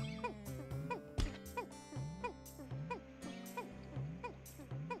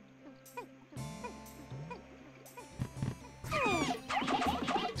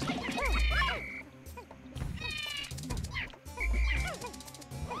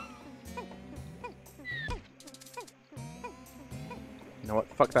 You know what?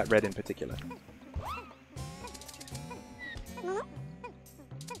 Fuck that red in particular.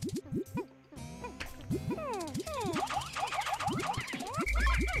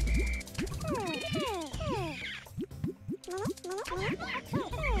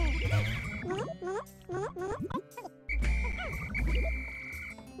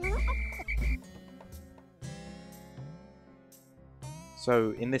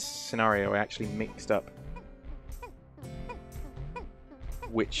 So in this scenario I actually mixed up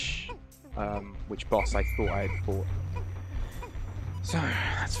which boss I thought I had fought. So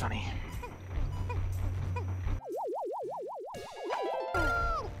that's funny.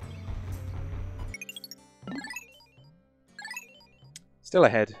 Still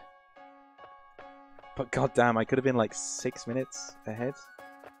ahead. But goddamn, I could have been like 6 minutes ahead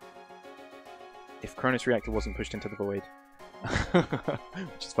if Cronus Reactor wasn't pushed into the void.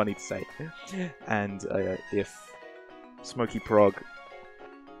 Which is funny to say. And if Smoky Prog...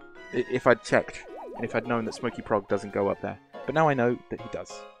 If I'd checked, and if I'd known that Smoky Prog doesn't go up there. But now I know that he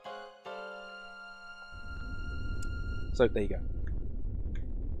does. So, there you go.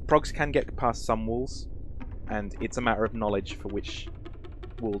 Progs can get past some walls, and it's a matter of knowledge for which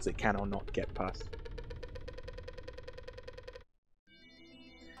walls it can or not get past.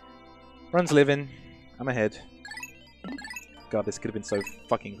 Run's living. I'm ahead. God, this could have been so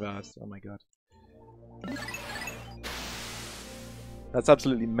fucking fast. Oh my god. That's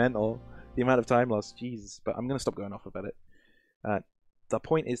absolutely mental. The amount of time lost. Jesus. But I'm going to stop going off about it. The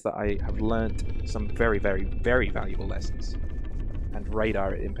point is that I have learnt some very, very, very valuable lessons. And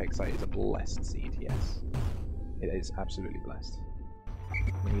radar at impact site is a blessed seed, yes. It is absolutely blessed.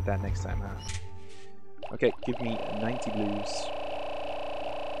 We need that next time, huh? Okay, give me 90 blues.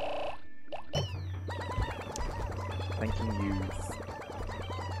 Thanking you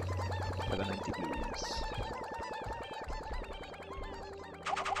for the 90 blues.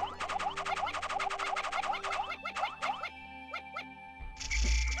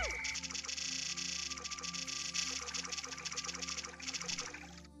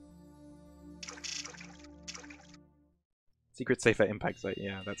 Secret safe at impact site,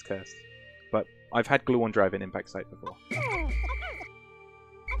 yeah, that's cursed. But I've had glue on drive in impact site before.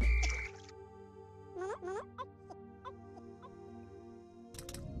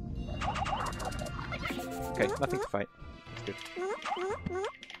 Okay, nothing to fight. That's good.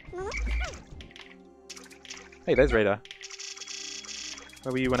 Hey, there's Radar.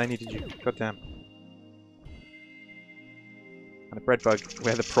 Where were you when I needed you? Goddamn. And a bread bug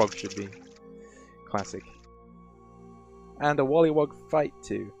where the prog should be. Classic. And a Wollywog fight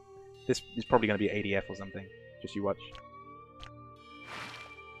too. This is probably going to be ADF or something. Just you watch.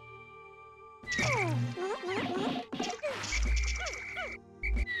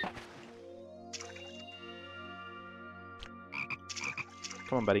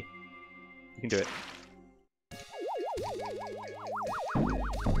 Come on, buddy. You can do it.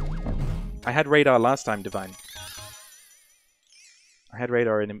 I had radar last time, Divine. I had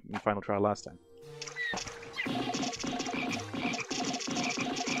radar in Final Trial last time.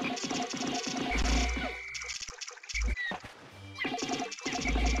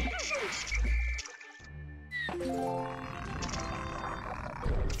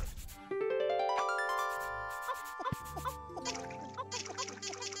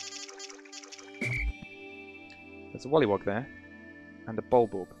 There's a Wollywog there, and a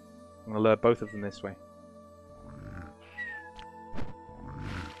Bulborb. I'm going to lure both of them this way.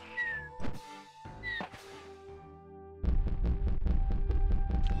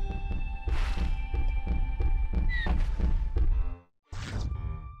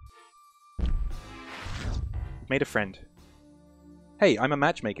 Made a friend. Hey, I'm a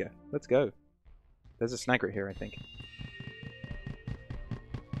matchmaker. Let's go. There's a Snagret here, I think.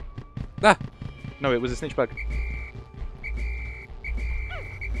 Ah! No, it was a snitch bug.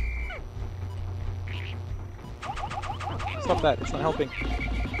 Stop that, it's not helping.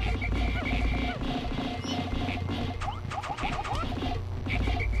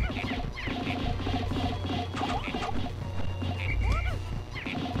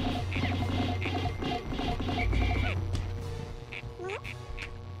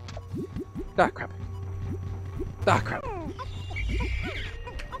 Ah, crap. Ah, crap.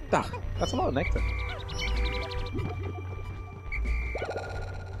 Ah, that's a lot of nectar.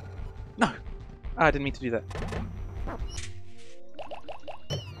 No! Ah, I didn't mean to do that.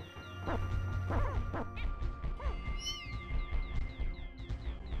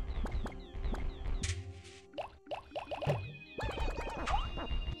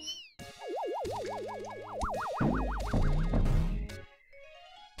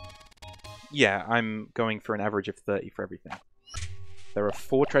 Yeah, I'm going for an average of 30 for everything. There are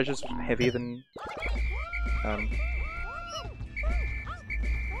 4 treasures heavier than...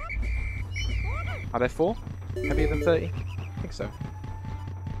 Are there 4 heavier than 30? I think so. I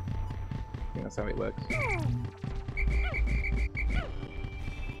think that's how it works.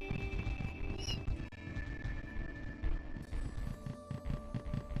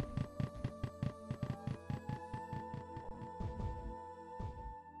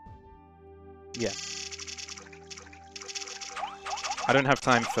 Yeah. I don't have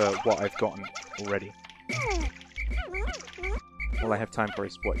time for what I've gotten already. All I have time for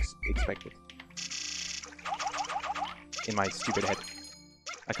is what's expected. In my stupid head.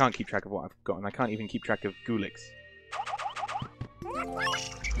 I can't keep track of what I've gotten. I can't even keep track of Gulix.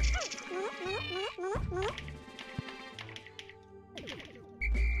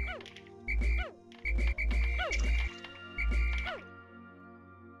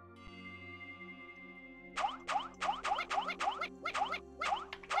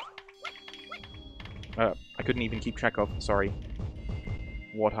 I couldn't even keep track of, sorry,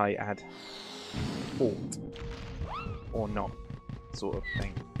 what I had fought or not, sort of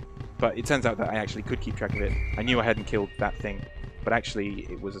thing. But it turns out that I actually could keep track of it. I knew I hadn't killed that thing, but actually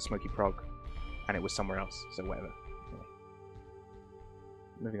it was a smoky prog, and it was somewhere else, so whatever. Anyway.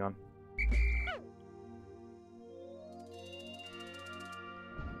 Moving on.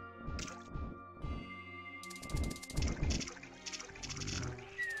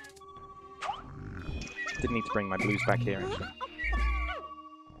 Didn't need to bring my blues back here, actually.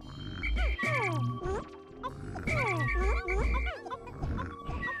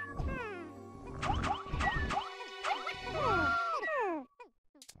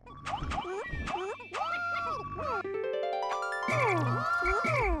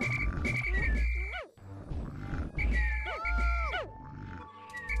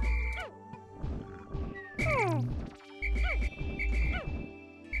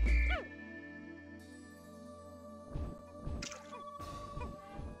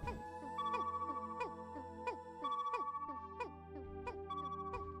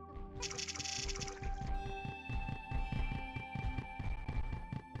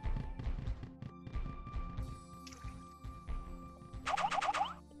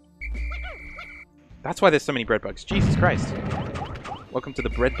 That's why there's so many bread bugs. Jesus Christ. Welcome to the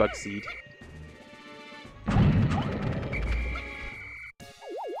bread bug seed.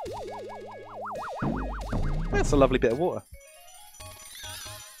 That's a lovely bit of water.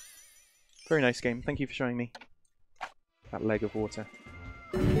 Very nice game. Thank you for showing me that leg of water.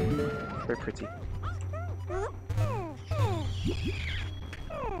 Very pretty.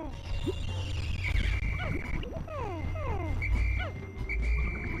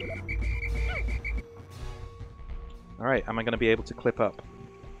 Alright, am I going to be able to clip up?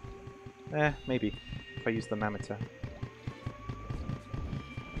 Maybe. If I use the mammoth.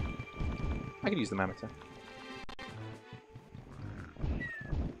 I could use the mammoth.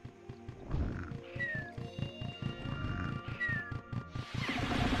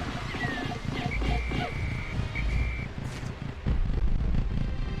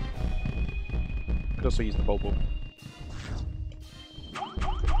 Could also use the bulb.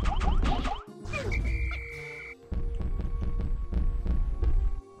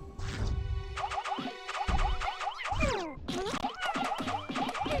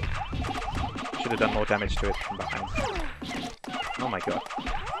 Should have done more damage to it from behind. Oh my god.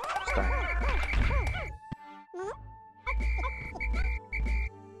 Just die.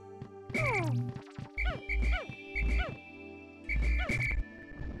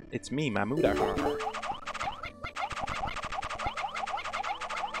 It's me, Mahmuda.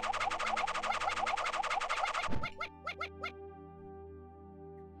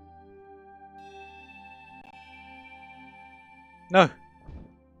 No!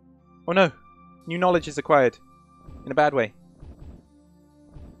 Oh no! New knowledge is acquired. In a bad way.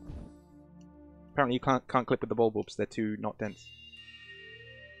 Apparently you can't clip with the bulbs, they're too not dense.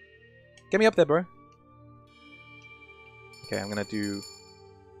 Get me up there, bro! Okay, I'm gonna do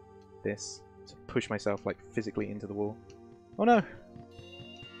this to push myself like physically into the wall. Oh no!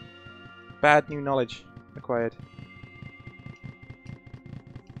 Bad new knowledge acquired.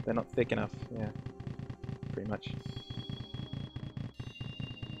 They're not thick enough, yeah. Pretty much.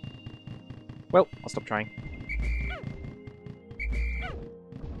 Well, I'll stop trying.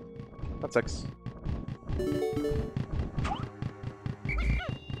 That sucks.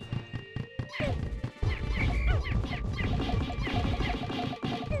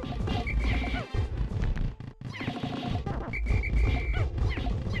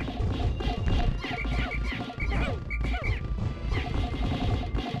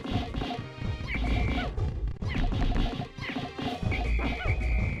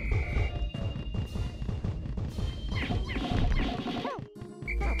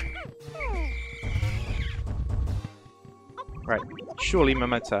 Right, surely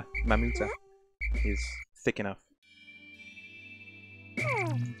Mamuta is thick enough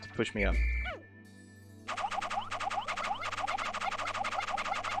to push me up.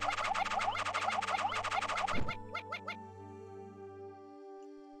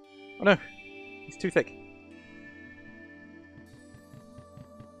 Oh no, he's too thick.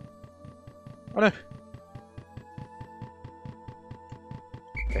 Oh no.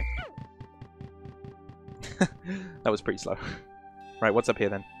 Okay. That was pretty slow. Right, what's up here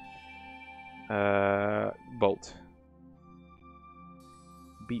then? Bolt.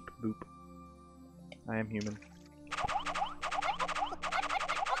 Beep boop. I am human.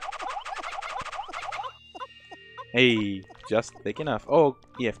 Hey, just thick enough. Oh,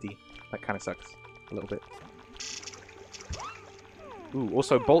 EFD. That kind of sucks a little bit. Ooh,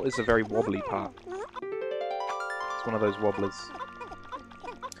 also Bolt is a very wobbly part. It's one of those wobblers.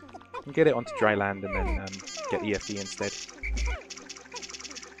 You can get it onto dry land and then get EFD instead.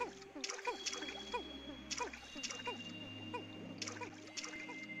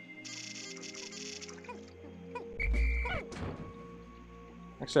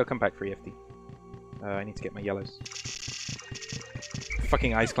 Actually, I'll come back for EFD. I need to get my yellows.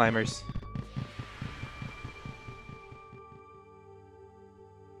 Fucking ice climbers.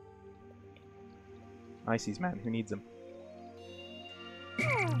 Icy's man, who needs them?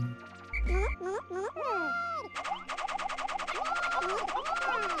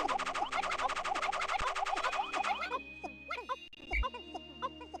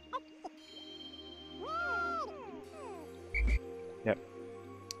 Yep.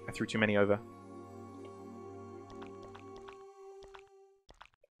 I threw too many over.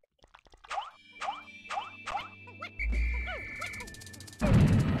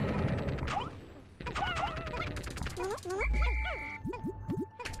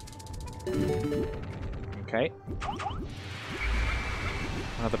 Okay.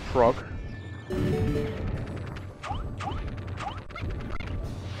 Another prog.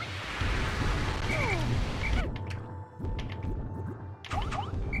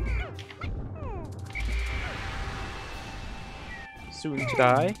 Soon to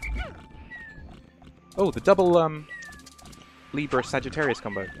die. Oh, the double Libra Sagittarius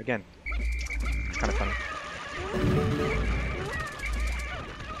combo again. It's kind of funny.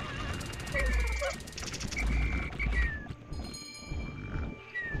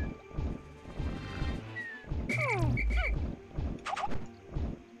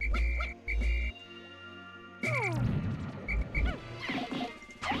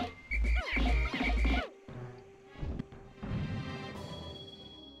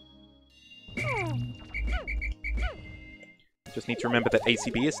 Just need to remember that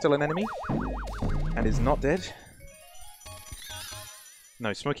ACB is still an enemy and is not dead.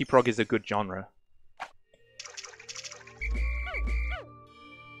 No, Smoky Prog is a good genre.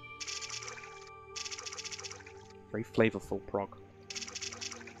 Very flavorful prog.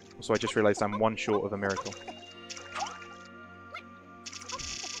 Also, I just realized I'm one short of a miracle.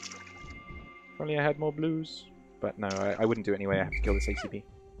 If only I had more blues. But no, I wouldn't do it anyway. I have to kill this ACB.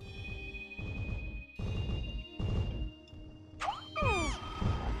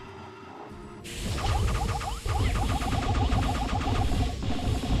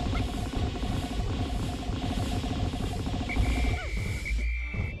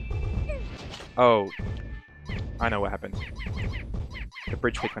 Oh, I know what happened. The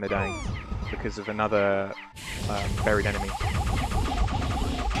bridge Pikmin are dying because of another buried enemy.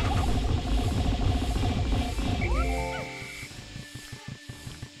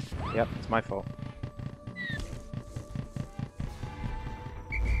 Yep, it's my fault.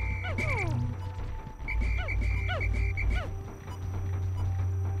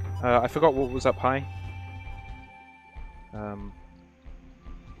 I forgot what was up high.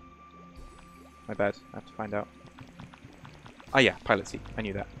 My bad. I have to find out. Ah, yeah, pilot seat. I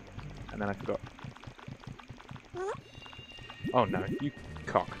knew that. And then I forgot. Oh no, you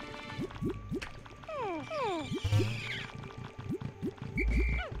cock.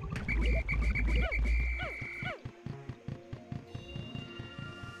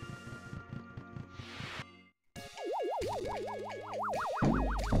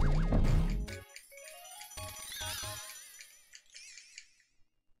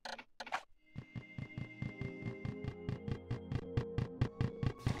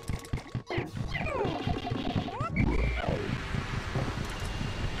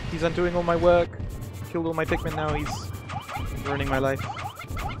 He's undoing all my work. Killed all my Pikmin now. He's ruining my life.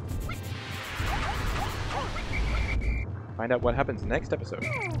 Find out what happens next episode.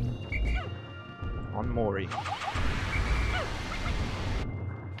 On Mori.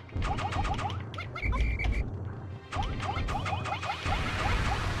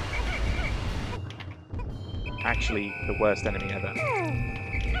 Actually, the worst enemy ever.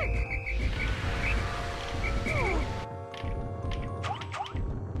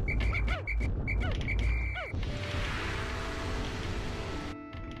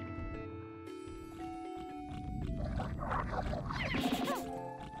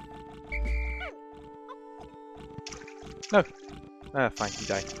 No. Ah, fine, he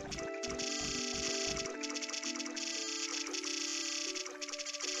died.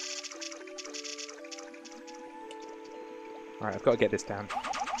 Alright, I've got to get this down.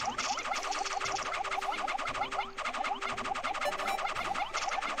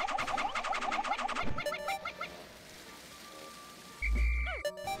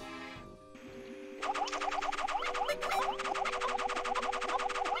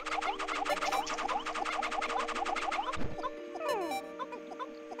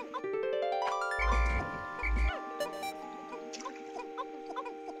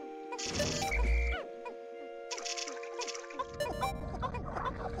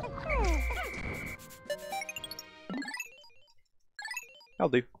 I'll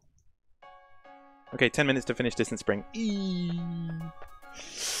do. Okay, 10 minutes to finish Distant Spring.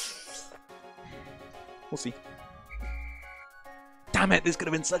 We'll see. Damn it, this could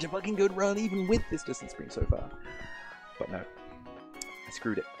have been such a fucking good run, even with this distance screen so far. But no. I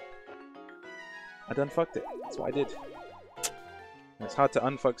screwed it. I done fucked it. That's what I did. And it's hard to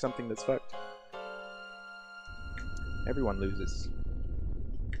unfuck something that's fucked. Everyone loses.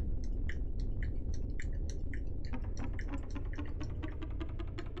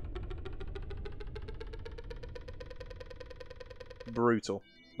 Brutal.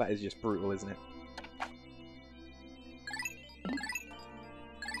 That is just brutal, isn't it?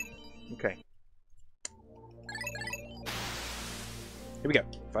 Okay. Here we go.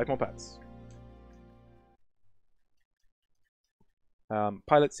 5 more parts.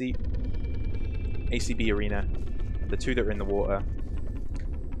 Pilot seat, ACB arena, the 2 that are in the water,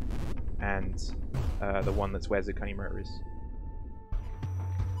 and the one that's where Zucchini Mirror is.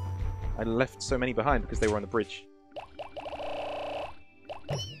 I left so many behind because they were on the bridge.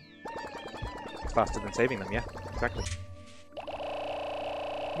 It's faster than saving them, yeah, exactly.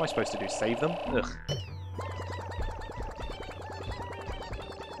 What am I supposed to do? Save them? Ugh.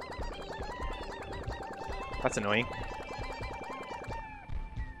 That's annoying.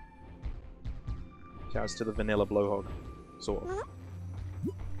 Shouts to the vanilla blowhog. Sort of.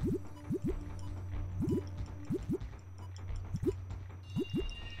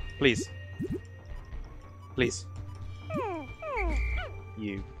 Please. Please.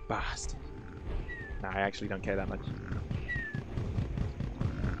 You bastard. Nah, I actually don't care that much.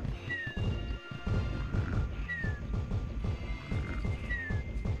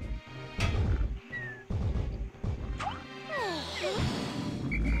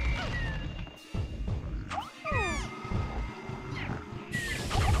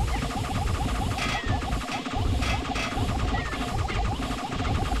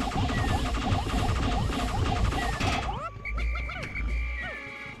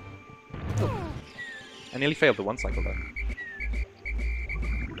 I nearly failed the one cycle though.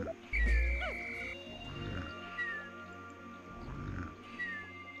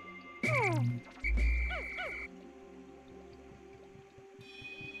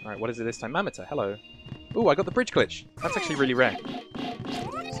 Alright, what is it this time? Mammoth, hello. Ooh, I got the bridge glitch. That's actually really rare.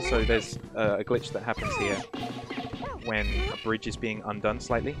 So there's a glitch that happens here when a bridge is being undone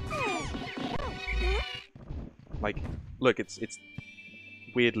slightly. Like, look, it's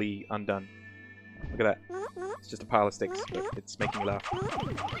weirdly undone. Look at that. It's just a pile of sticks, but it's making me laugh.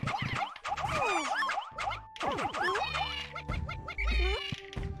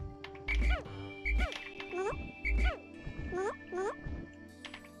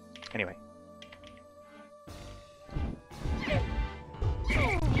 Anyway.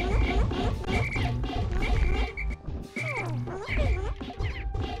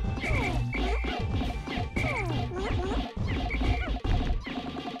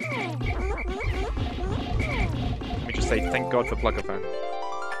 Say thank God for Plug-a-phone.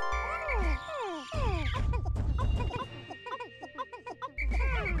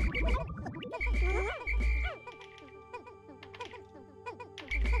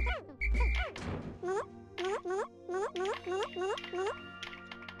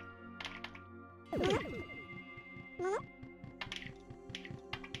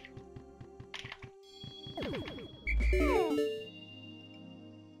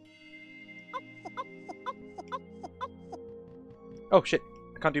 Oh shit,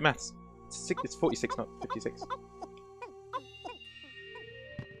 I can't do maths. It's 46, not 56.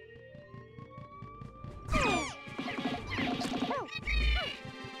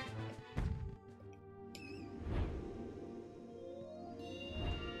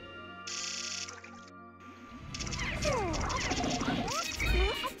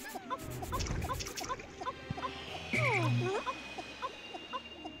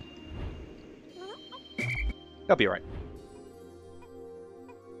 That'll be alright.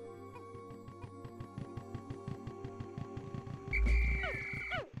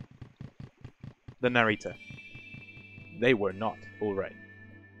 The narrator. They were not all right.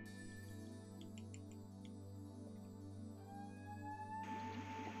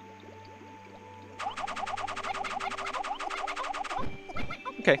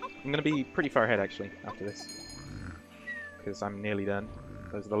 Okay, I'm gonna be pretty far ahead actually after this, because I'm nearly done.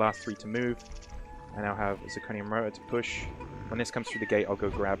 Those are the last 3 to move. I now have Zirconium Rotor to push. When this comes through the gate, I'll go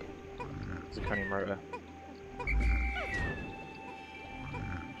grab Zirconium Rotor.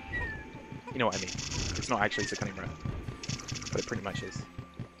 You know what I mean. It's not actually Zirconium Rotor, but it pretty much is.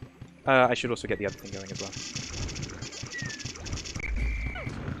 I should also get the other thing going as well.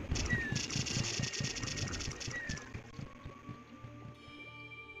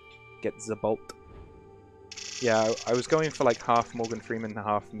 Get the bolt. Yeah, I was going for like half Morgan Freeman and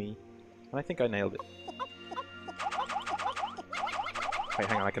half me, and I think I nailed it. Wait,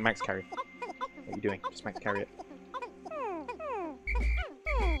 hang on, I can max carry. What are you doing? Just max carry it.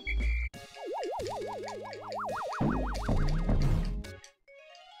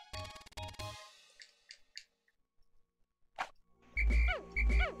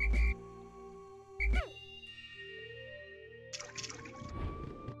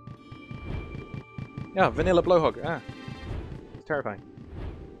 Yeah, vanilla blowhog. Ah, it's terrifying.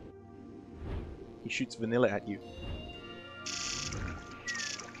 He shoots vanilla at you.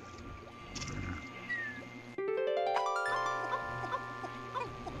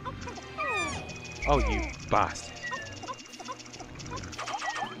 Oh, you bastard.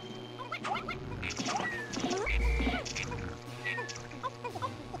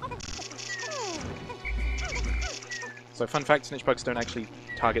 So fun fact, snitch bugs don't actually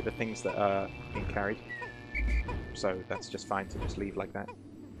target the things that are being carried. So that's just fine to just leave like that.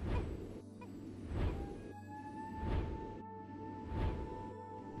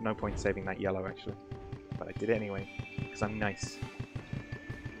 No point saving that yellow actually. But I did it anyway, because I'm nice.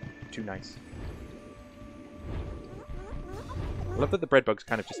 Too nice. I love that the bread bugs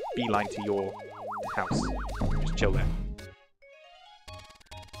kind of just beeline to your house. Just chill there.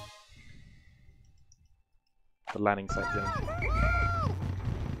 The landing site zone.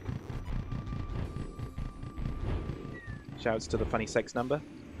 Shouts to the funny sex number.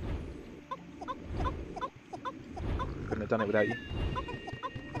 Couldn't have done it without you.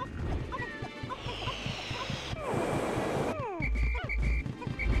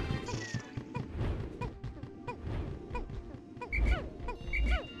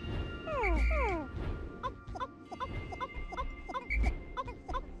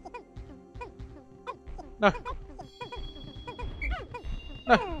 No!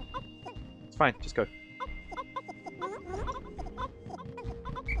 No! It's fine, just go.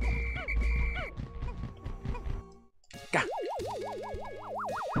 Got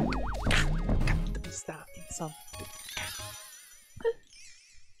to be starting something.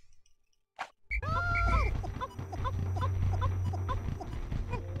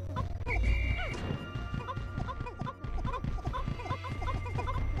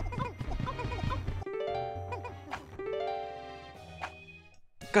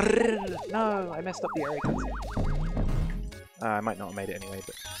 No, I messed up the area cutscene. I might not have made it anyway,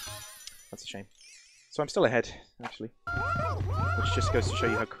 but that's a shame. So I'm still ahead, actually. Which just goes to show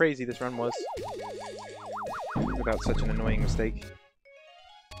you how crazy this run was. Without such an annoying mistake.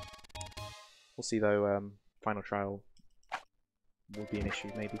 We'll see though, final trial will be an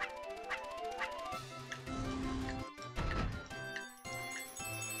issue, maybe.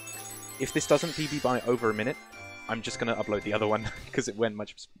 If this doesn't PB by over a minute, I'm just going to upload the other one, because it went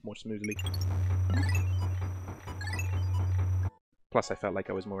much more smoothly. Plus I felt like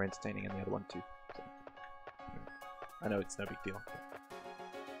I was more entertaining in the other one too. So, I know it's no big deal.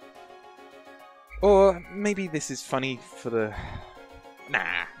 Or maybe this is funny for the... Nah,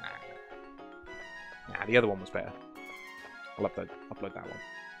 the other one was better. I'll upload that one.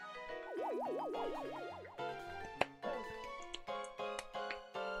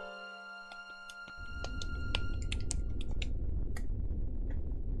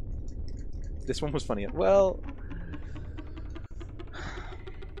 This one was funnier. Well...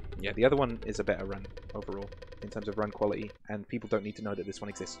 Yeah, the other one is a better run, overall, in terms of run quality, and people don't need to know that this one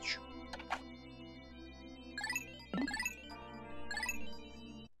exists. Shh.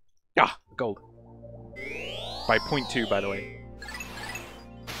 Ah! Gold. By 0.2, by the way.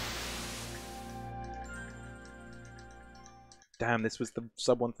 Damn, this was the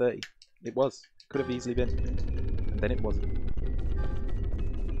sub 130. It was. Could have easily been. And then it wasn't.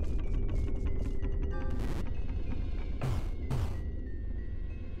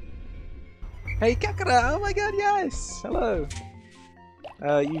 Hey Kakara! Oh my god, yes! Hello!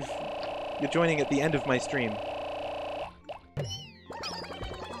 You're joining at the end of my stream.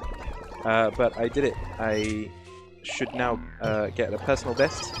 But I did it. I should now get a personal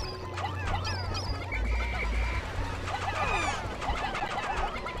best.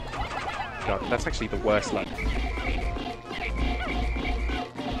 God, that's actually the worst luck.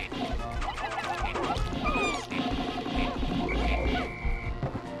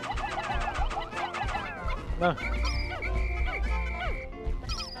 No.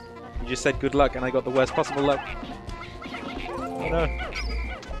 You just said good luck and I got the worst possible luck. Oh no.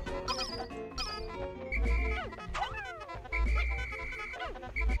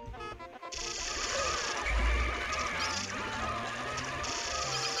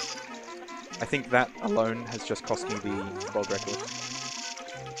 I think that alone has just cost me the world record.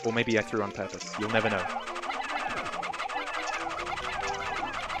 Or maybe I threw on purpose. You'll never know.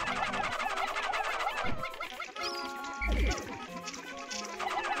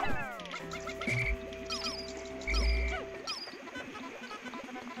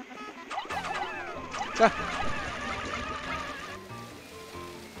 Ah.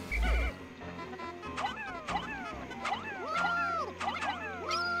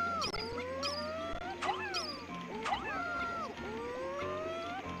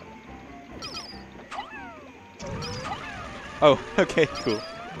 Oh, okay, cool.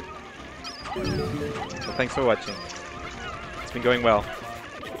 Well, thanks for watching. It's been going well.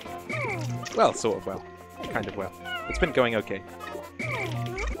 Well, sort of well. Kind of well. It's been going okay.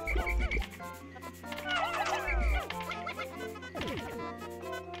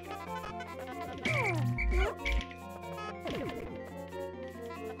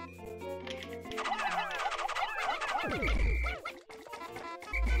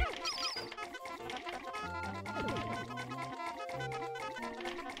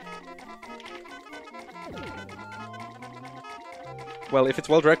 Well, if it's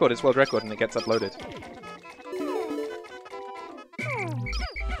world record, it's world record and it gets uploaded.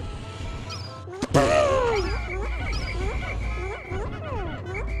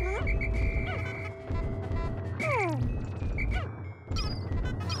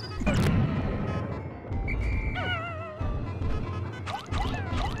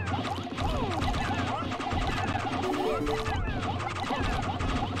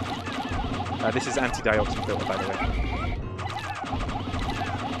 This is anti-dioxin filter, by the way.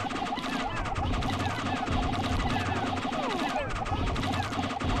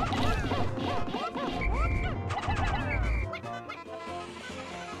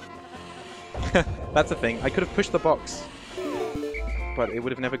 That's the thing. I could have pushed the box, but it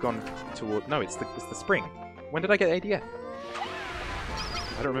would have never gone toward... No, it's the spring. When did I get ADF?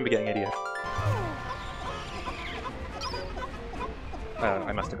 I don't remember getting ADF.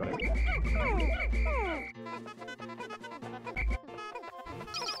 I must have got it.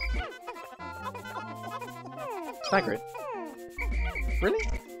 Stagger it. Really?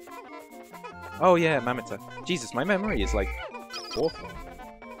 Oh yeah, Mammoth. Jesus, my memory is like awful.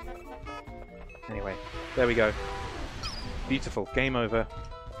 Anyway, there we go. Beautiful. Game over.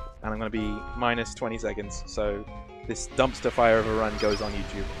 And I'm going to be minus 20 seconds, so this dumpster fire of a run goes on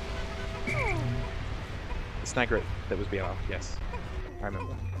YouTube. The Snagger it that was BLL, yes. I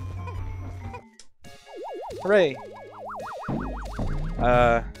remember. Hooray!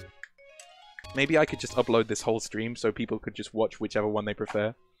 Maybe I could just upload this whole stream so people could just watch whichever one they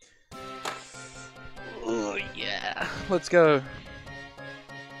prefer. Oh yeah! Let's go!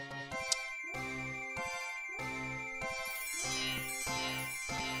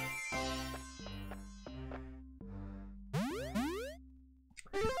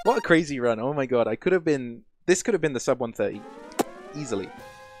 What a crazy run, oh my god, I could have been... This could have been the sub 130. Easily.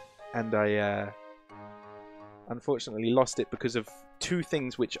 And I, unfortunately lost it because of two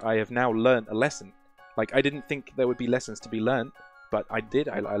things which I have now learned a lesson. Like, I didn't think there would be lessons to be learned, but I did.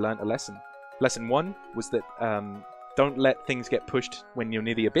 I learned a lesson. Lesson one was that don't let things get pushed when you're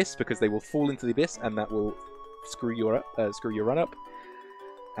near the abyss, because they will fall into the abyss and that will screw your run up.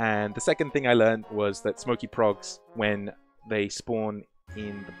 And the second thing I learned was that Smoky Progs, when they spawn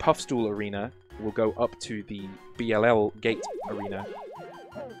in the Puffstool arena, will go up to the BLL gate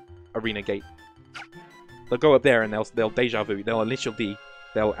arena gate. They'll go up there and they'll deja vu. They'll initial D.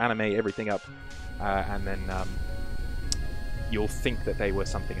 They'll animate everything up, and then you'll think that they were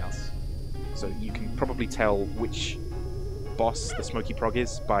something else. So you can probably tell which boss the Smoky Prog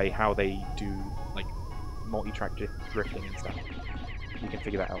is by how they do like multi-track drifting and stuff. You can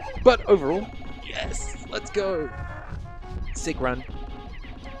figure that out. But overall, yes, let's go. Sick run.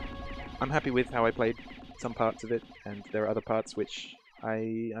 I'm happy with how I played some parts of it, and there are other parts which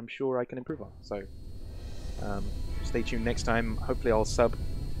I'm sure I can improve on. So stay tuned next time. Hopefully I'll sub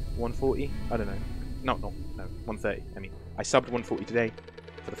 140. I don't know. No, 130. I mean, I subbed 140 today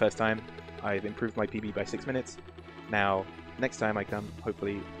for the first time. I've improved my PB by 6 minutes. Now, next time I come,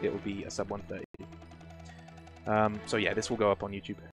 hopefully it will be a sub 130. So yeah, this will go up on YouTube.